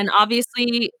podcast, and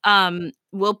obviously,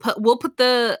 we'll put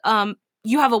the,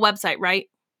 you have a website, right?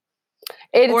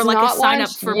 It's or like a not sign up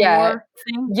launched for yet. more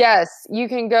thing? Yes, you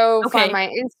can go find Okay. my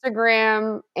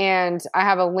Instagram, and I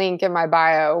have a link in my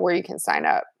bio where you can sign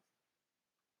up.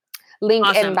 Link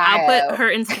in Awesome. bio. I'll put her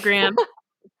Instagram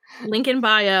link in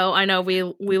bio. I know we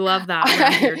love that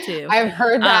around here too. I've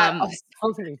heard that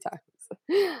so many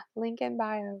times. Link in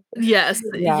bio. Yes,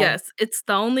 Yeah. yes. It's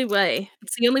the only way.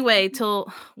 It's the only way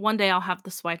till one day I'll have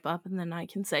the swipe up and then I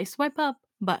can say swipe up,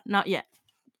 but not yet.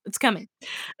 It's coming.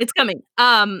 It's coming.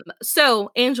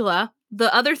 So Angela,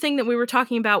 the other thing that we were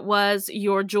talking about was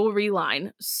your jewelry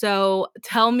line. So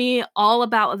tell me all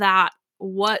about that.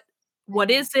 What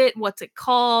is it? What's it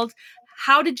called?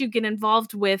 How did you get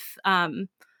involved with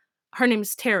her name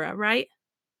is Tara, right?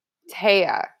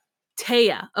 Taya.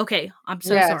 Taya. Okay, I'm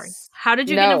so sorry. Yes. How did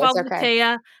you get No, it's involved with okay.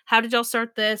 Taya? How did y'all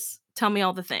start this? Tell me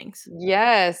all the things.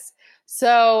 Yes.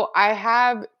 So I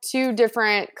have 2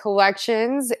 different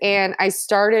collections, and I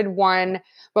started one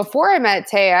before I met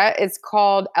Taya. It's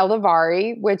called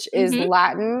Elevari, which is Mhm.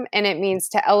 Latin, and it means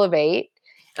to elevate.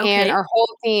 And Okay. our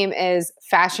whole theme is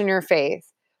fashion your faith.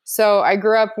 So I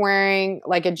grew up wearing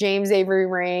like a James Avery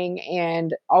ring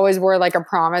and always wore like a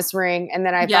promise ring. And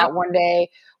then I Yep. thought one day,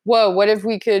 whoa, what if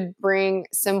we could bring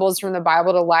symbols from the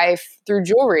Bible to life through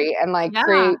jewelry and like Yeah.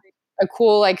 create a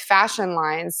cool like fashion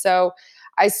line? So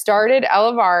I started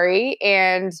Elevari,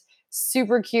 and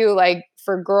super cute, like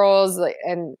for girls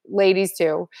and ladies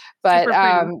too. But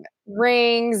Super pretty.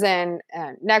 rings and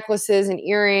necklaces and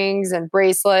earrings and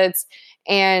bracelets.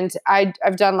 And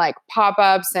I've done like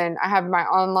pop-ups, and I have my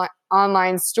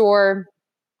online store.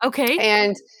 Okay.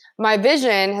 And my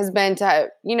vision has been to,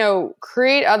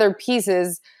 create other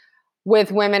pieces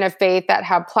with women of faith that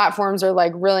have platforms or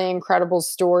like really incredible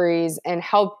stories and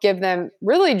help give them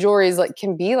really jewelry like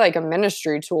can be like a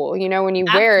ministry tool. When you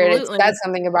wear it, it Absolutely. says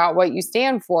something about what you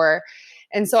stand for.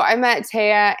 And so I met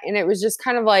Taya and it was just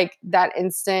kind of like that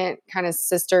instant kind of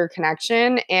sister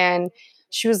connection. And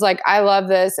she was like, I love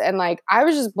this. And like, I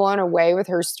was just blown away with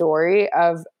her story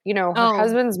of, her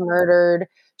husband's murdered.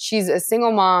 She's a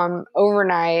single mom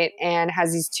overnight and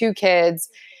has these 2 kids.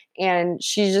 And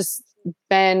she's just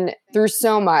been through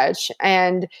so much.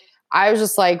 And I was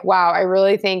just like, wow, I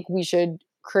really think we should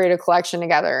create a collection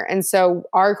together. And so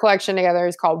our collection together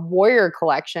is called Warrior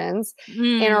Collections.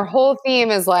 And our whole theme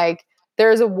is like,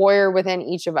 there's a warrior within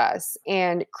each of us.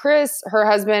 And Chris, her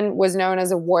husband, was known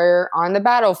as a warrior on the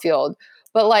battlefield.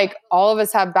 But like all of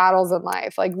us have battles in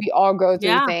life. Like we all go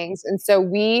through things. And so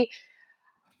we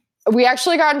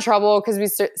actually got in trouble because we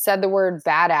said the word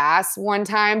badass one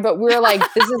time, but we were like,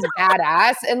 this is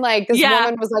badass. And like this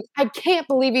woman was like, I can't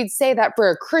believe you'd say that for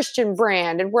a Christian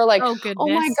brand. And we're like, oh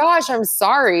my gosh, I'm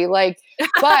sorry. Like,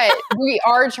 but we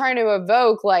are trying to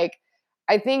evoke like,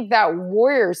 I think that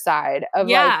warrior side of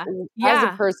like, as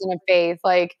a person of faith,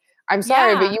 like, I'm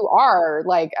sorry, but you are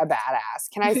like a badass.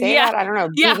 Can I say that? I don't know.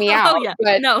 Beat me out.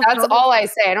 But that's all I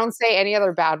say. I don't say any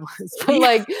other bad ones. But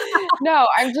like, no,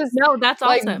 I'm just that's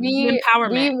like awesome. we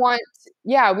want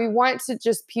to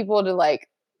just people to like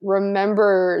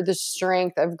remember the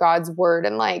strength of God's word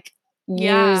and like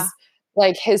use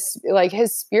like his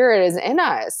spirit is in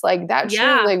us. Like that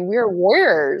true, like we're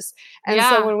warriors. And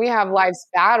so when we have life's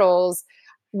battles,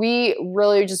 we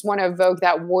really just want to evoke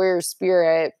that warrior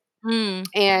spirit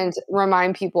and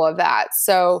remind people of that.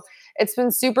 So it's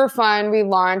been super fun. We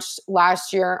launched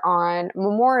last year on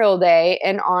Memorial Day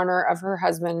in honor of her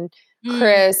husband,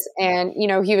 Chris. And,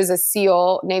 he was a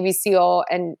SEAL, Navy SEAL,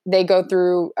 and they go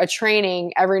through a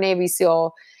training, every Navy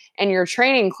SEAL. And your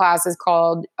training class is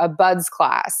called a BUDS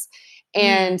class.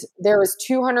 And there was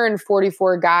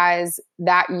 244 guys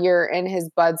that year in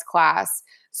his BUDS class.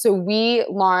 So we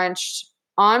launched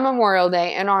on Memorial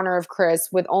Day in honor of Chris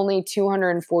with only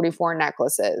 244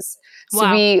 necklaces. So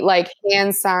we like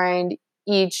hand signed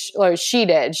each, or she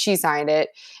signed it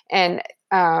and,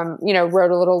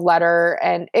 wrote a little letter,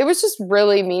 and it was just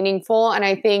really meaningful. And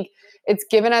I think it's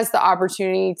given us the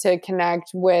opportunity to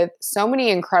connect with so many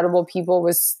incredible people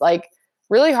with like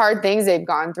really hard things they've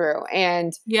gone through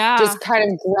and just kind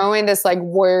of growing this like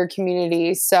warrior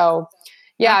community. So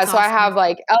so I have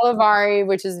like Elavari,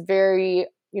 which is very,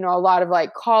 a lot of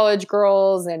like college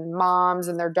girls and moms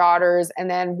and their daughters. And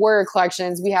then Warrior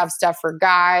Collections, we have stuff for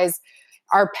guys.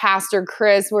 Our pastor,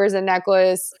 Chris, wears a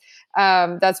necklace.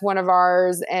 That's one of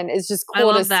ours. And it's just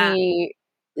cool to see.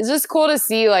 It's just cool to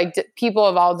see like people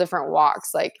of all different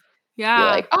walks. Like, be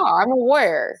like, oh, I'm a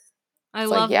warrior. I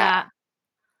love that.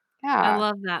 Yeah. I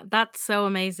love that. That's so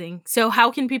amazing. So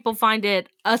how can people find it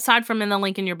aside from in the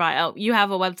link in your bio? You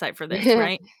have a website for this,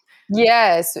 right?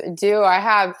 Yes, I do. I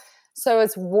have. So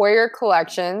it's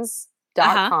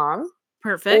warriorcollections.com.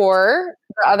 Perfect. Or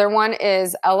the other one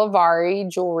is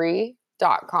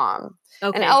elevariejewelry.com.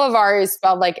 Okay. And Elavari is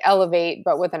spelled like elevate,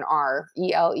 but with an R.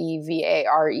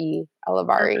 Elevare.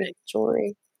 Elavari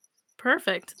Jewelry.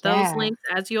 Perfect. Those links,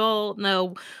 as you all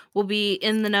know, will be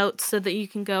in the notes so that you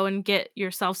can go and get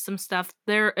yourself some stuff.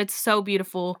 It's so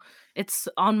beautiful. It's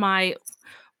on my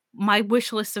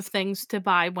wish list of things to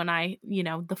buy when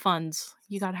the funds.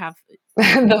 You gotta have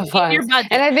the funds.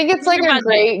 And I think it's like a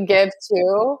great gift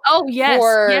too. Oh yes.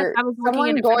 For I was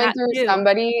someone going through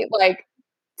somebody like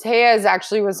Taya is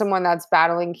actually with someone that's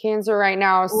battling cancer right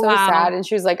now. So sad. And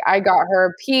she was like, I got her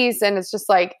a piece. And it's just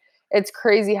like, it's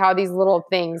crazy how these little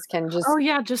things can just, we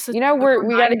got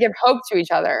to give hope to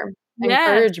each other.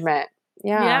 Encouragement.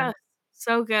 Yeah.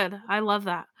 So good. I love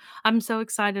that. I'm so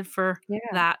excited for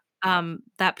that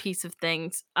piece of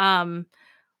things.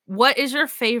 What is your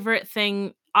favorite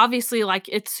thing? Obviously, like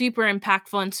it's super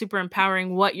impactful and super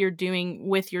empowering what you're doing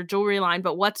with your jewelry line,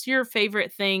 but what's your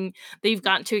favorite thing that you've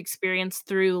gotten to experience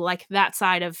through like that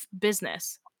side of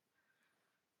business?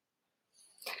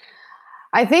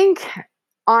 I think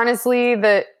honestly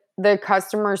the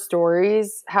customer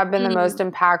stories have been the most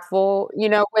impactful.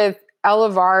 With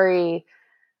Elavari,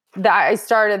 that I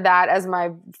started that as my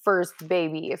first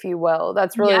baby, if you will.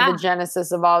 That's really the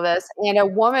genesis of all this. And a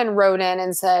woman wrote in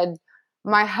and said,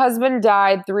 my husband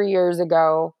died 3 years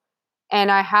ago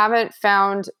and I haven't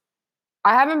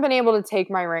been able to take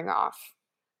my ring off.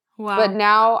 Wow. But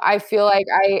now I feel like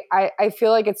I feel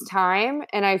like it's time,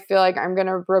 and I feel like I'm going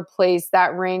to replace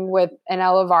that ring with an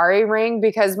Elavari ring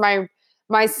because my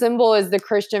my symbol is the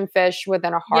Christian fish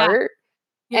within a Yeah. heart.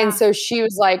 And Yeah. so she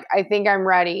was like, I think I'm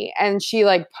ready. And she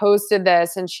like posted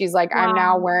this and she's like, I'm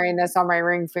now Wow. wearing this on my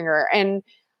ring finger. And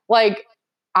like,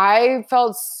 I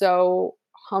felt so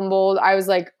humbled. I was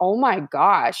like, oh my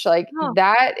gosh, like Oh,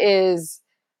 that is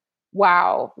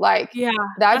wow. Like yeah,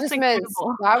 that that's just meant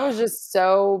incredible. that was just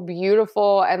so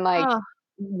beautiful and like Oh,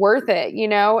 worth it, you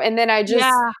know? And then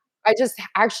yeah. I just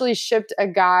actually shipped a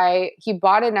guy, he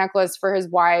bought a necklace for his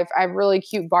wife. I have really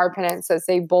cute bar pennants that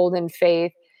say bold in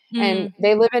faith. And Mm.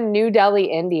 they live in New Delhi,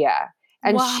 India.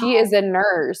 And she is Wow. a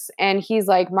nurse. And he's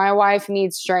like, my wife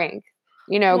needs strength,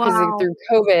 you know, because Wow. through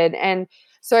COVID. And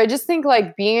so I just think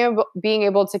like being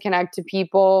able to connect to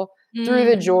people through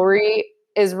the Mm. jewelry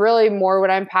is really more what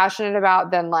I'm passionate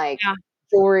about than like Yeah.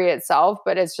 jewelry itself.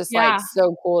 But it's just like Yeah.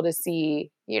 so cool to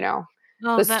see, you know,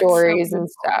 Oh, the that's so stories and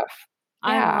beautiful. stuff.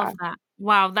 I Yeah. love that.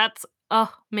 Wow, that's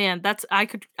oh, man, that's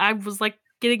I was, like,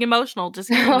 getting emotional just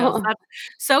hearing those. That's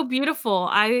so beautiful.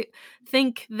 I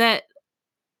think that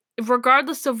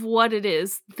regardless of what it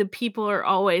is, the people are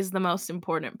always the most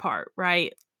important part,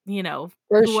 right? You know,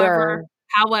 For whoever, sure.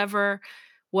 however,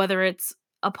 whether it's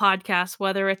a podcast,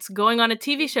 whether it's going on a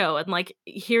TV show and like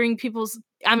hearing people's,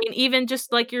 I mean, even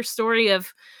just like your story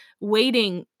of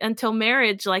waiting until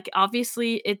marriage, like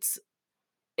obviously it's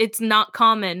not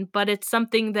common, but it's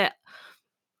something that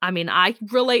I mean, I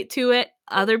relate to it,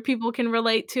 other people can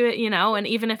relate to it, you know, and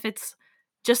even if it's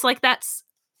just like that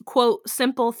quote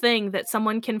simple thing that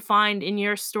someone can find in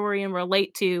your story and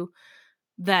relate to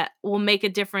that will make a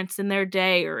difference in their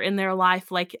day or in their life,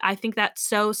 like I think that's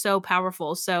so so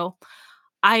powerful. So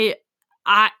I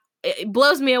I it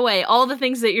blows me away all the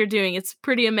things that you're doing. It's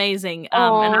pretty amazing.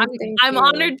 And Oh, thank I'm you.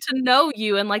 honored to know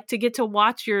you and like to get to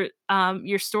watch your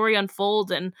story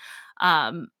unfold and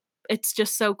um it's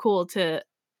just so cool to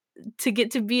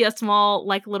get to be a small,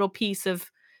 like, little piece of,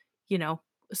 you know,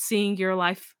 seeing your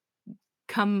life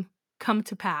come come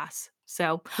to pass.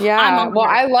 So, I'm Yeah. Well,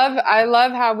 honored. I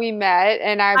love how we met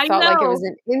and I I felt like it know. was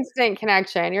an instant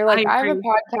connection. You're I like, "I have a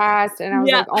agree. podcast." And I was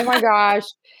Yeah. like, "Oh my gosh."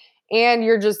 And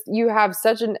you have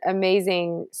such an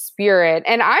amazing spirit.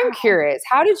 And I'm curious,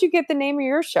 how did you get the name of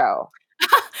your show?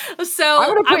 I'm So,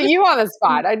 gonna I put was you on the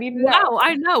spot. I need to know. wow,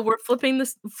 I know, we're flipping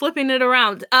it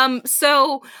around.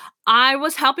 So I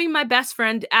was helping my best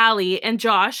friend Allie and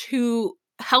Josh, who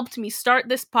helped me start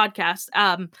this podcast.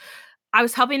 I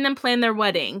was helping them plan their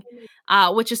wedding,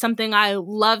 which is something I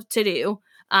love to do.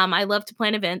 I love to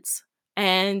plan events.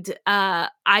 And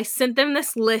I sent them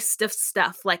this list of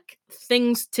stuff, like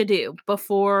things to do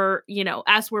before, you know,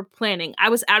 as we're planning. I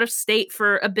was out of state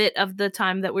for a bit of the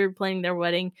time that we were planning their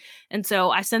wedding. And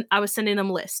so I was sending them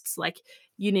lists like,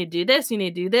 you need to do this, you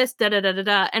need to do this, da da da da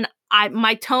da. And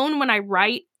my tone when I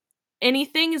write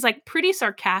anything is like pretty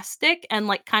sarcastic and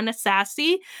like kind of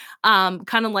sassy,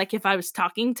 kind of like if I was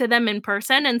talking to them in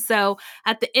person. And so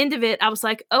at the end of it, I was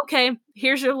like, okay,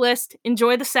 here's your list,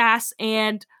 enjoy the sass,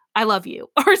 and I love you,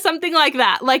 or something like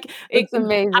that. Like That's I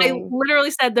amazing.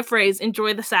 literally said the phrase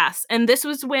enjoy the sass. And this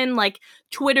was when like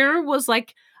Twitter was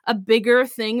like a bigger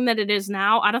thing than it is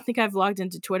now. I don't think I've logged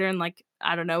into Twitter in like,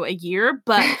 I don't know, a year,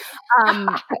 but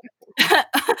um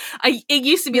it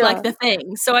used to be like Yeah. the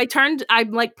thing. So I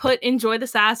like put enjoy the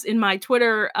sass in my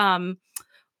Twitter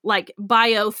like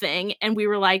bio thing and we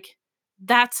were like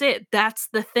that's it. That's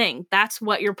the thing. That's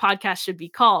what your podcast should be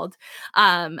called.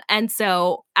 And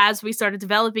so as we started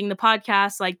developing the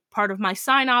podcast, like part of my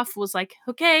sign off was like,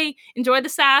 okay, enjoy the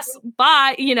sass.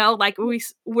 Bye. You know, like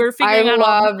we're I figuring out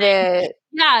all the love it.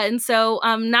 yeah, and so,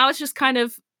 now it's just kind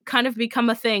of become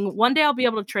a thing. One day I'll be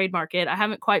able to trademark it. I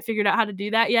haven't quite figured out how to do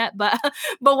that yet, but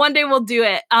but one day we'll do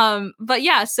it. But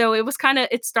yeah, so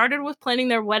it started with planning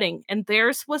their wedding, and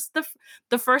theirs was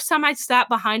the first time I sat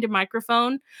behind a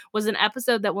microphone was an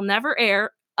episode that will never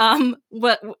air.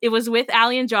 What it was with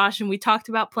Allie and Josh, and we talked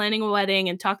about planning a wedding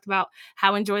and talked about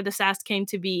how Enjoy the Sass came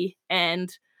to be,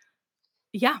 and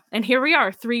yeah, and here we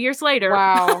are 3 years later.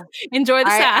 Wow. Enjoy the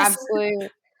I Sass. absolutely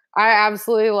I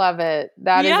absolutely love it.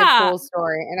 That is a Yeah. cool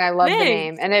story, and I love the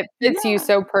name, Thanks. and it fits you Yeah.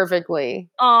 so perfectly.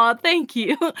 Aw, thank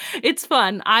you. It's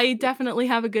fun. I definitely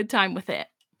have a good time with it.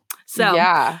 So,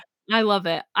 Yeah. I love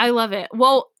it. I love it.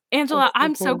 Well, Angela, That's so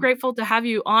I'm so cool. grateful to have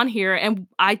you on here, and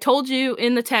I told you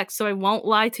in the text, so I won't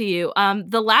lie to you.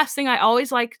 The last thing I always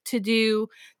like to do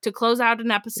to close out an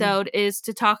Mm. episode is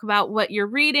to talk about what you're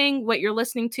reading, what you're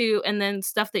listening to, and then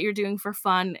stuff that you're doing for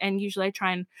fun, and usually I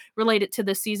try and relate it to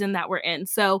the season that we're in.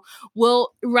 So, we'll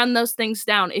run those things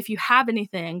down. If you have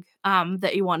anything,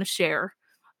 that you wanna share.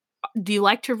 Do you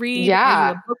like to read? Are you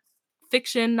a Yeah. book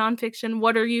fiction, nonfiction?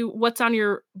 What's on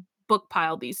your book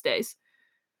pile these days?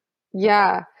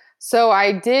 Yeah. So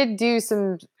I did do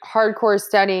some hardcore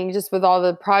studying just with all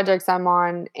the projects I'm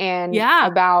on and Yeah.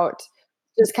 about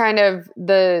just kind of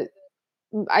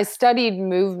I studied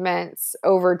movements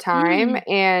over time Mm.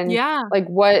 and Yeah. like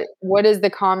what is the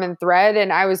common thread,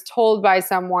 and I was told by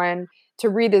someone to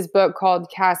read this book called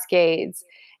Cascades,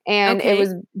 and it Okay.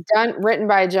 was written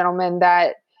by a gentleman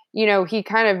that he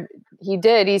kind of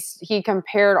he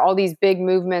compared all these big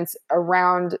movements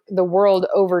around the world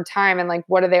over time and like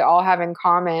what do they all have in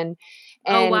common.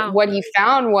 Oh, And wow. what he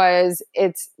found was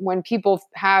it's when people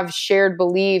have shared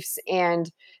beliefs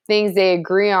and things they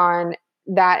agree on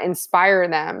that inspire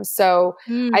them. So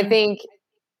I Mm. think,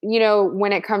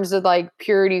 when it comes to like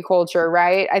purity culture,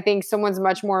 right? I think someone's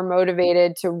much more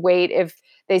motivated to wait if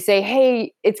they say,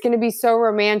 hey, it's going to be so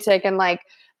romantic and like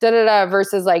da da da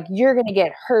versus like, you're going to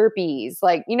get herpes.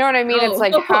 Like, you know what I mean? It's Oh,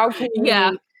 like, yeah.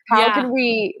 how Yeah. can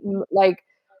we like,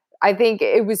 I think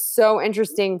it was so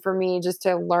interesting for me just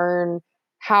to learn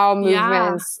how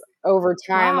Yeah. movements over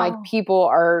time, like Wow.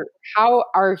 how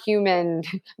are human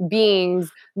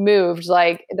beings moved.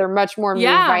 Like they're much more moved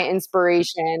Yeah. by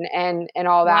inspiration and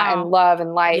all that and Wow. love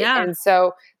and light. Yeah. And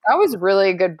so that was really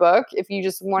a good book if you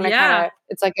just want to Yeah.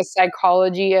 it's like a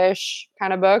psychology-ish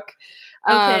kind of book.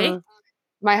 Okay. Um,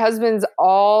 my husband's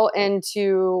all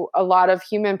into a lot of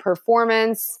human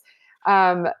performance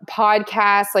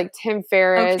podcasts like Tim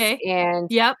Ferriss Okay. and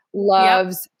Yep. Yep.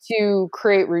 loves to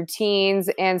create routines.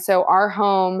 And so our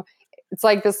home, it's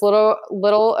like this little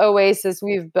oasis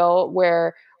we've built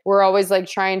where we're always like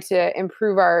trying to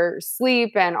improve our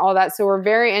sleep and all that. So we're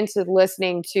very into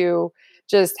listening to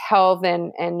just health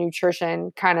and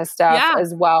nutrition kind of stuff Yeah.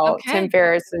 as well. Tim Okay.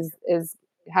 Ferriss is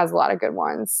has a lot of good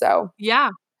ones. So Yeah.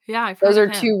 Yeah, I've heard those of are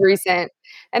him. 2 recent.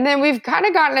 And then we've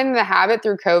kinda gotten in the habit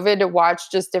through COVID to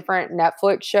watch just different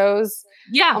Netflix shows.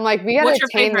 Yeah. I'm like, "We What's gotta your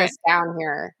tame favorite? this down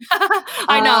here."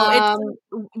 I know,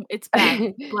 Um, it's bad,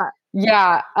 but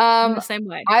yeah, I'm the same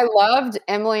way. I loved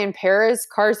Emily in Paris.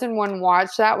 Carson wouldn't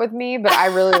watch that with me, but I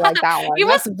really like that one. It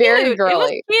was That's very cute, it was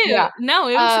girly. Yeah. cute. No,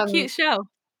 it was a Um, cute show.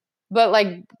 but, like,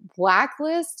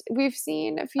 Blacklist, we've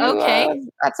seen a few Okay. of.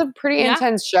 That's a pretty Yeah.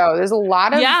 intense show. There's a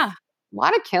Yeah.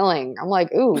 lot of killing. I'm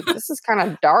like, "Ooh, this is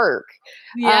kinda dark."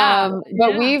 Yeah.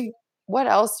 But Yeah. what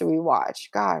else do we watch?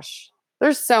 Gosh,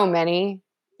 there's so many.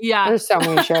 Yeah. There's so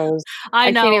many shows. I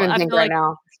I can't know, even I think feel right like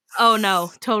now. oh,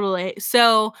 no, totally.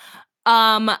 So,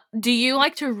 do you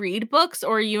like to read books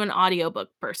or are you an audiobook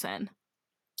person?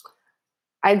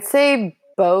 I'd say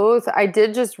both. I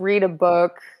did just read a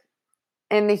book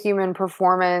in the human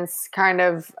performance kind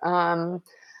of,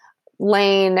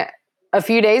 lane a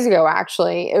few days ago,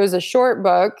 actually. It was a short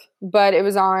book, but it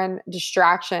was on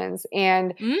distractions,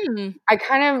 and Mm. I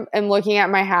kind of am looking at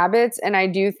my habits, and I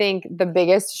do think the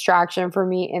biggest distraction for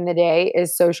me in the day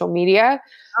is social media.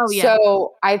 Oh, yeah.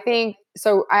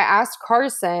 So I asked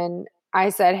Carson, I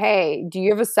said, "Hey, do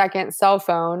you have a second cell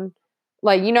phone?"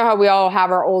 Like, you know how we all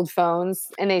have our old phones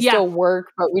and they Yeah. still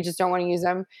work, but we just don't want to use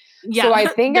them. So Yeah. I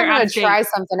think They're I'm out going of to date. try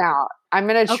something out. I'm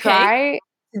going to Okay. try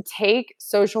to take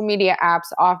social media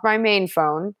apps off my main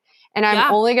phone, and I'm Yeah.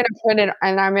 only going to put it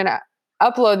and I'm going to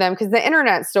upload them because the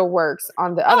internet still works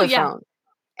on the Oh, other yeah. phone.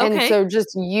 And Okay. so just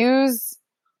use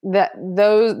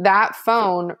that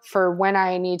phone for when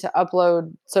I need to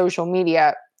upload social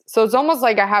media. So it's almost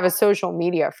like I have a social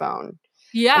media phone.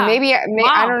 And Yeah. maybe I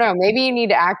Wow. don't know, maybe you need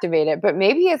to activate it, but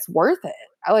maybe it's worth it.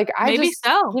 I Maybe just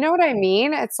so. you know what I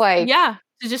mean? It's like Yeah.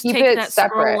 To just keep take it that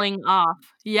separate. scrolling off.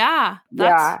 Yeah.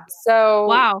 That's Yeah. So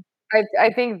wow.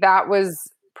 I think that was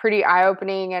pretty eye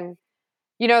opening. And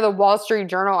the Wall Street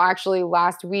Journal actually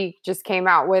last week just came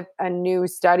out with a new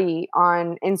study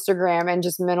on Instagram and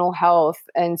just mental health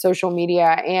and social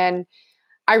media. And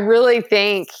I really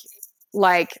think,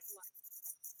 like,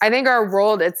 I think our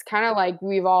world, it's kind of like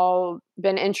we've all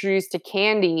been introduced to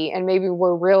candy and maybe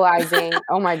we're realizing,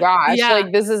 oh my gosh, Yeah.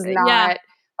 like this is Yeah. not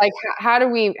like how do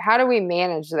we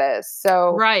manage this?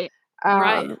 So Right.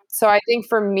 Right. so I think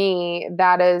for me,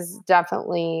 that is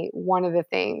definitely one of the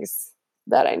things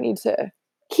that I need to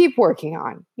keep working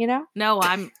on, you know? No,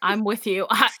 I'm with you.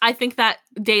 I think that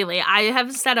daily. I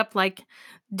have set up, like,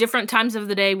 different times of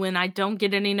the day when I don't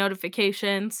get any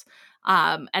notifications,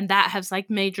 and that has, like,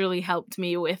 majorly helped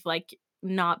me with, like,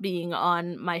 not being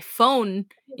on my phone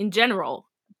in general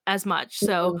as much,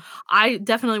 so Mhm. I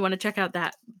definitely wanna check out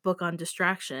that book on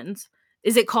distractions.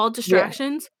 Is it called Yeah.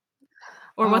 Distractions?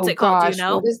 Or what's Oh it called, do you gosh,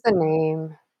 what know? is the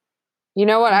name? You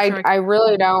know what? I'm I sure I I can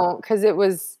really don't because it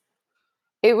was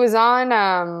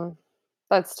on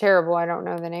that's terrible. I don't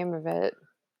know the name of it.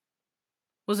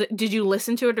 was it did you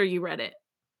listen to it or you read it?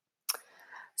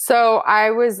 So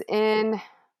I was in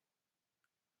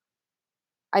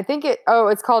I think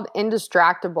it's called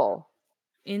Indistractable.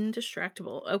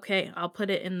 Indistractable. Okay, I'll put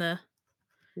it in the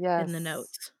Yes.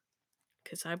 notes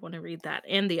because I want to read that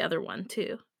and the other one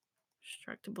too.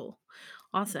 Distractible.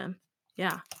 Awesome.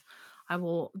 Yeah. I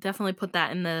will definitely put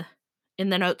that in the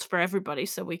notes for everybody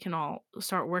so we can all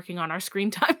start working on our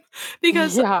screen time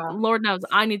because Yeah. Lord knows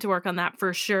I need to work on that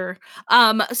for sure.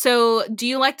 So do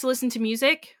you like to listen to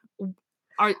music?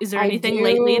 Is there I anything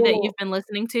lately that do. you've been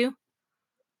listening to?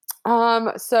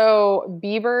 So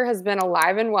Bieber has been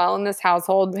alive and well in this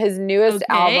household. His newest Okay.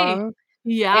 album, and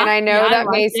Yeah. I Yeah, know I that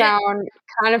like may it. sound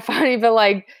kind of funny, but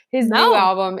like his new No.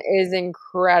 album is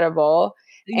incredible.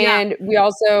 Yeah. And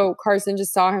Carson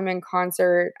just saw him in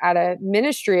concert at a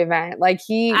ministry event. Like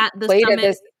he At the played at summit.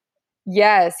 this,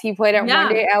 yes, he played at One Yeah.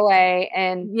 Day LA,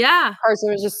 and Yeah.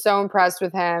 Carson was just so impressed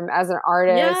with him as an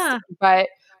artist. Yeah. But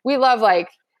we love like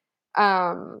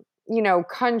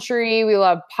country, we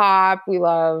love pop, we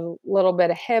love a little bit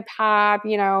of hip hop,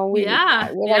 Yeah. we like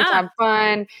to Yeah. have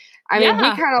fun. I mean, we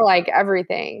Yeah. kind of like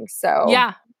everything. So,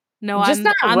 Yeah. No, just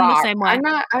not I'm the rock. same way.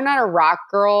 I'm not a rock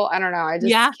girl. I don't know. I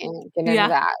Yeah. just can't get into Yeah.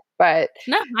 that. But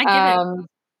No, I get it. um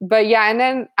but yeah, and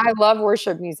then I love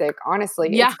worship music, honestly.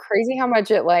 It's Yeah. crazy how much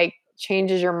it like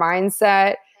changes your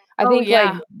mindset. I Oh, think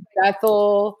like yeah.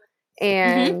 Bethel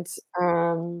Mhm.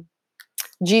 and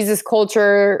Jesus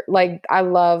Culture, like, I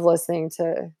love listening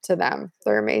to them.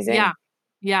 They're Yeah. amazing.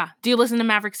 Yeah. Do you listen to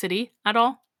Maverick City at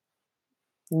all?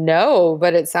 No,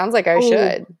 but it sounds like I Oh.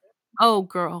 should. Oh,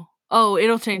 girl. Oh,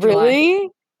 it'll change your life. Really?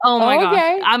 Oh my Oh, gosh.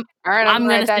 okay. Alright, I'm I'm gonna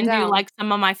gonna write that send you, down. like,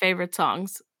 some of my favorite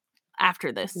songs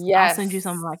after this. I'll send you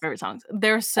some of Yes. my favorite songs.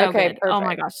 They're so Okay, good. Oh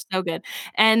my perfect. gosh, so good.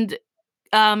 And,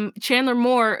 Chandler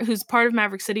Moore, who's part of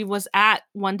Maverick City, was at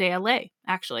One Day LA,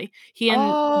 actually. He and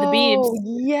the Biebs Oh,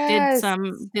 yes.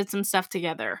 did some stuff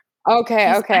together. Okay,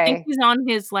 I think okay. he's on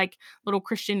his, like, little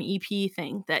Christian EP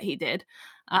thing that he did.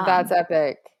 That's Um,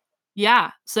 epic.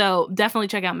 yeah, so definitely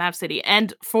check out Mav City.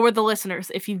 And for the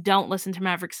listeners, if you don't listen to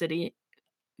Maverick City,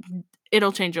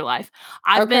 it'll change your life.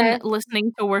 I've been Okay.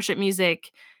 listening to worship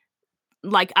music,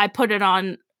 like, I put it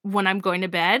on when I'm going to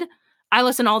bed. I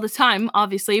listen all the time,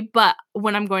 obviously, but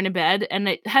when I'm going to bed, and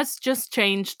it has just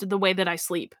changed the way that I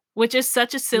sleep, which is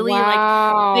such a silly, like,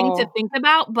 thing to Wow. think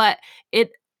about, but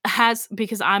it has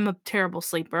because I'm a terrible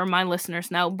sleeper, my listeners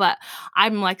know, but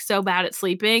I'm, like, so bad at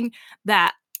sleeping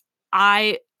that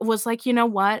I was like, "You know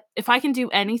what? If I can do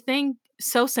anything,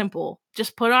 so simple.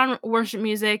 Just put on worship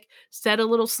music, set a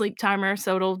little sleep timer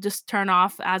so it'll just turn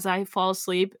off as I fall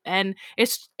asleep, and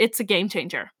it's a game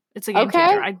changer. It's a game changer.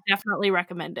 Okay. I definitely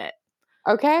recommend it.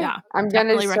 Okay. Yeah, I'm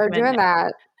gonna definitely start recommend doing it.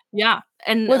 that. Yeah,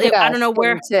 and Look at I don't us know getting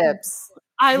where tips.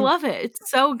 I love it. It's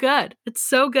so good. It's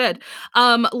so good.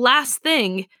 Last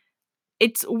thing,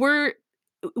 it's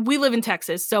we live in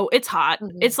Texas, so it's hot.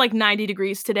 Mhm. It's like 90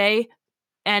 degrees today,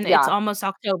 and it's Yeah. almost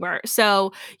October.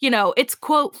 So, it's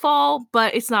quote fall,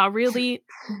 but it's not really.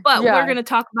 But we're Yeah. gonna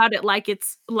talk about it like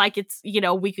it's,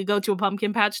 we could go to a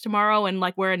pumpkin patch tomorrow and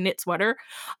like wear a knit sweater.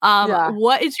 Yeah.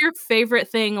 What is your favorite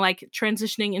thing like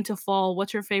transitioning into fall?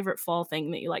 What's your favorite fall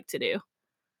thing that you like to do?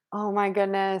 Oh my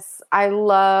goodness. I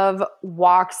love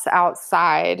walks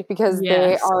outside because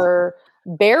they Yes. are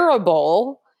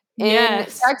bearable in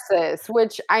Yes. Texas,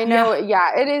 which I Yeah. know,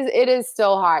 yeah, it is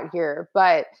still hot here,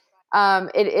 but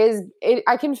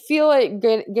I can feel it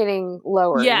getting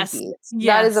lower in Yes. heat.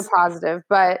 That is a Yes. positive,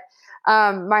 but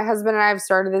my husband and I have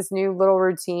started this new little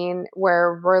routine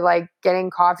where we're like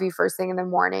getting coffee first thing in the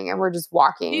morning and we're just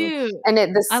walking, Cute. and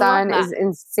the I love sun that. is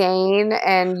insane,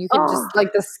 and you can Oh, just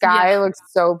like the yeah. sky looks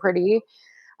so pretty.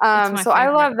 It's my So I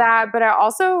favorite. love that, but I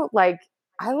also like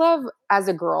I love as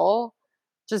a girl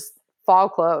just fall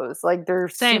clothes. Like they're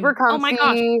super Same. Oh my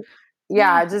gosh. comfy.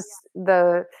 Yeah, Yeah. just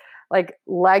the like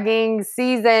legging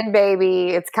season, baby.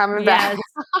 It's coming back.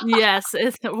 Yes.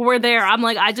 Yes, we're there. I'm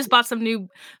like, I just bought some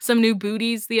new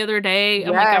booties the other day.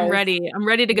 I'm like, "I'm Yes. ready. I'm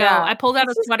ready to go." Yeah. I pulled out a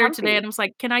It's just sweater today comfy. and I was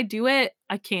like, "Can I do it?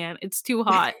 I can't. It's too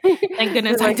hot." Thank You're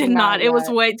goodness I like, did not not. It was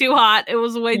yet. way too hot. It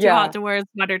was way too hot Yeah. to wear a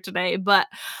sweater today, but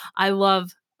I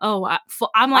love I'm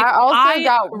like, I also I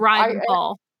got thrive I in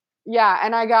fall. Yeah,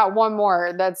 and I got one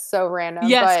more that's so random,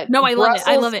 Yes. but No, I love it.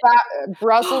 I love it.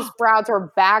 Brussels sprouts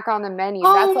are back on the menu.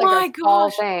 Oh That's like a my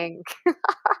fall gosh. thing.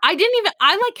 I didn't even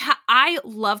I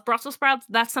love Brussels sprouts.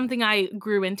 That's something I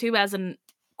grew into as an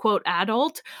quote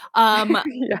adult. Um,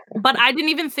 Yeah. but I didn't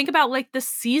even think about like the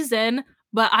season,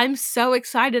 but I'm so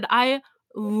excited. I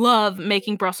love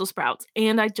making Brussels sprouts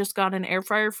and I just got an air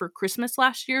fryer for Christmas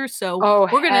last year, so Oh,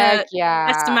 we're going to heck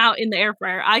test them yeah. out in the air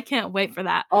fryer. I can't wait for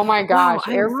that. Oh my Wow, gosh,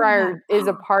 I air love that. fryer is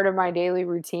a part of my daily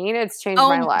routine. It's changed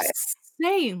my Oh, life.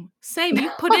 Same. You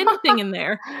put anything in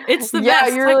there. It's the Yeah,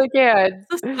 best. you really can.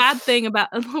 It's the sad thing about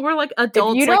we're like If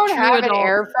adults, you like don't true have an adults.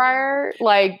 air fryer,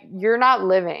 like, you're not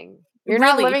living. You're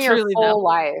not Really, living your truly though. full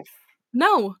life.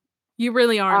 No, you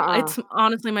really aren't. Uh-uh. It's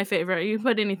honestly my favorite. You can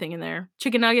put anything in there.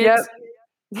 Chicken Yep. nuggets,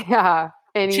 Yeah,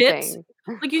 chips. anything.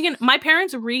 Like you can my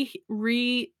parents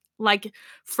like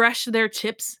fresh their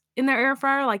chips in their air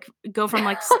fryer, like go from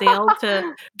like stale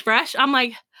to fresh. I'm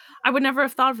like, I would never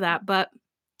have thought of that, but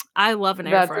I love an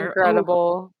air That's fryer. Oh,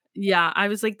 incredible. yeah. I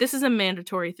was like, this is a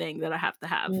mandatory thing that I have to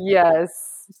have.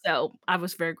 Yes. So I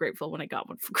was very grateful when I got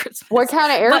one for What Christmas.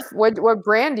 kinda But what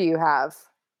brand do you have?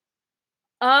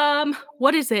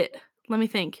 what is it? Let me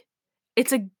think.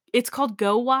 It's called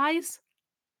GoWise.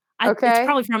 It's Okay.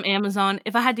 probably from Amazon.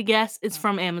 If I had to guess, it's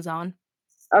from Amazon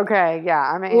Okay,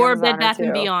 yeah, I'm an or Bed Amazoner Bath& and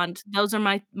too. Beyond. Those are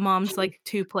my mom's, like,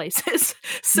 2 places.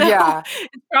 So, Yeah,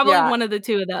 it's probably yeah, one of the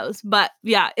 2 of those, but,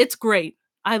 yeah, it's great.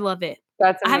 I love it.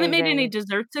 that's I haven't made any amazing.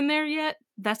 desserts in there yet.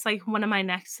 That's, like, one of my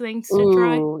next things to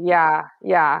try. Ooh, yeah,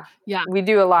 yeah. Yeah, We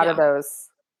do a lot of yeah. those.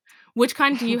 Which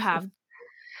kind do you have?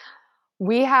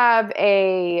 We have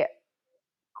a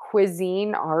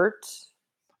Cuisinart.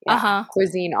 Yeah, Uh-huh.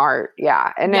 Cuisinart,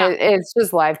 yeah, and Yeah. it's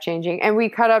just life-changing, and we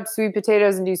cut up sweet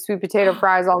potatoes and do sweet potato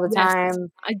fries all the Yes.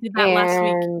 time, I did that last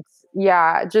week. and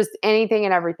yeah, just anything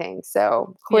and everything, so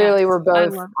Yes. clearly we're I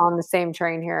both love on the same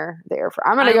train here, the air fryer.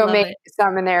 I'm gonna I go love make it.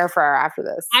 some in the air fryer after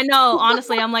I this. know,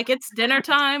 honestly, I'm like, "It's dinner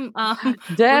time, we're gonna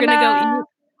go Dinner! eat."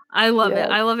 I love it, Yes.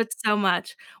 I love it so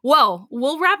much. Well,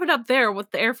 we'll wrap it up there with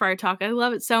the air fryer talk, I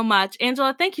love it so much.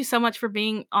 Angela, thank you so much for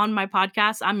being on my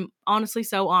podcast, I'm honestly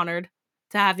so honored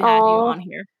to have had you Oh, on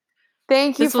here.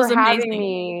 thank you This for was having amazing.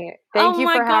 me. Thank Oh you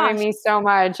my for having gosh. me so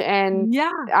much, and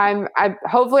Yeah. I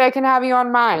hopefully I can have you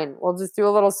on mine. We'll just do a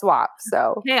little swap,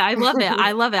 so Hey, I love it,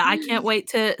 I love it, I can't wait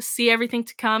to see everything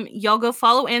to come. Y'all go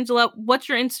follow Angela. What's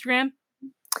your Instagram?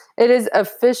 It is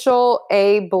official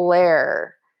A.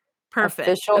 Blair. Perfect,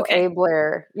 Official okay. A.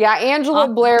 Blair. Yeah, Angela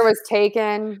Awesome. Blair was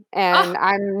taken, Oh. and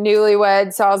I'm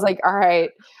newlywed, so I was like, "All right,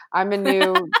 I'm a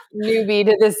newbie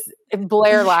to this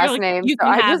Blair You're last like, name." "You So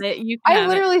can have it, you can I have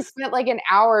it." literally spent like an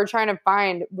hour trying to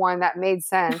find one that made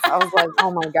sense. I was like,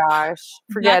 "Oh my gosh,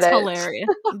 forget That's it." hilarious.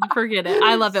 Forget it.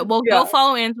 I love it. Well, Yeah. go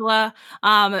follow Angela,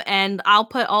 and I'll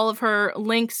put all of her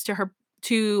links to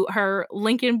her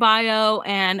link in bio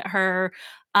and her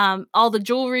all the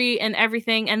jewelry and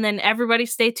everything. And then everybody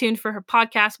stay tuned for her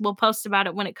podcast. We'll post about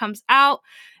it when it comes out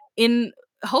in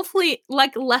hopefully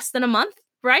like less than a month,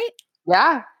 right?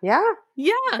 Yeah, yeah.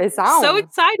 Yeah. It's So on.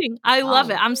 exciting. I love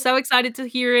it. On. I'm so excited to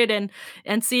hear it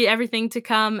and see everything to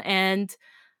come, and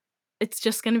it's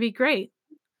just going to be great.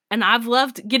 And I've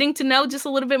loved getting to know just a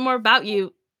little bit more about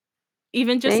you,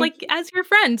 even just, Thank like, as your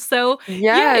friend, so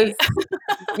Yes. yay.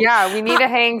 Yeah, we need to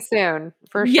hang soon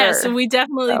for Yes, sure. we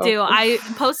definitely So do. I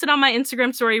posted on my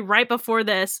Instagram story right before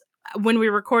this, when we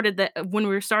recorded when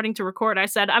we were starting to record, I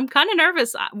said, "I'm kinda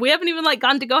nervous. We haven't even, like,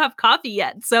 gone to go have coffee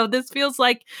yet, so this feels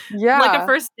like a yeah,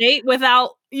 first date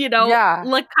without, yeah.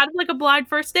 like, kind of like a blind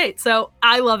first date." So,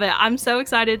 I love it. I'm so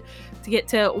excited to get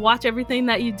to watch everything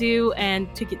that you do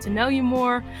and to get to know you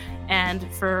more, and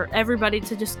for everybody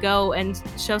to just go and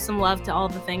show some love to all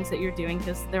the things that you're doing,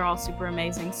 because 'cause they're all super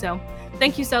amazing. So,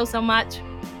 thank you so, so much.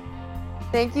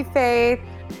 Thank you, Faith.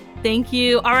 Thank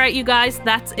you. All right, you guys,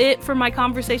 that's it for my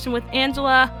conversation with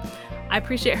Angela. I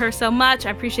appreciate her so much.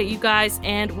 I appreciate you guys,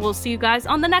 and we'll see you guys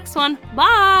on the next one.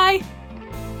 Bye.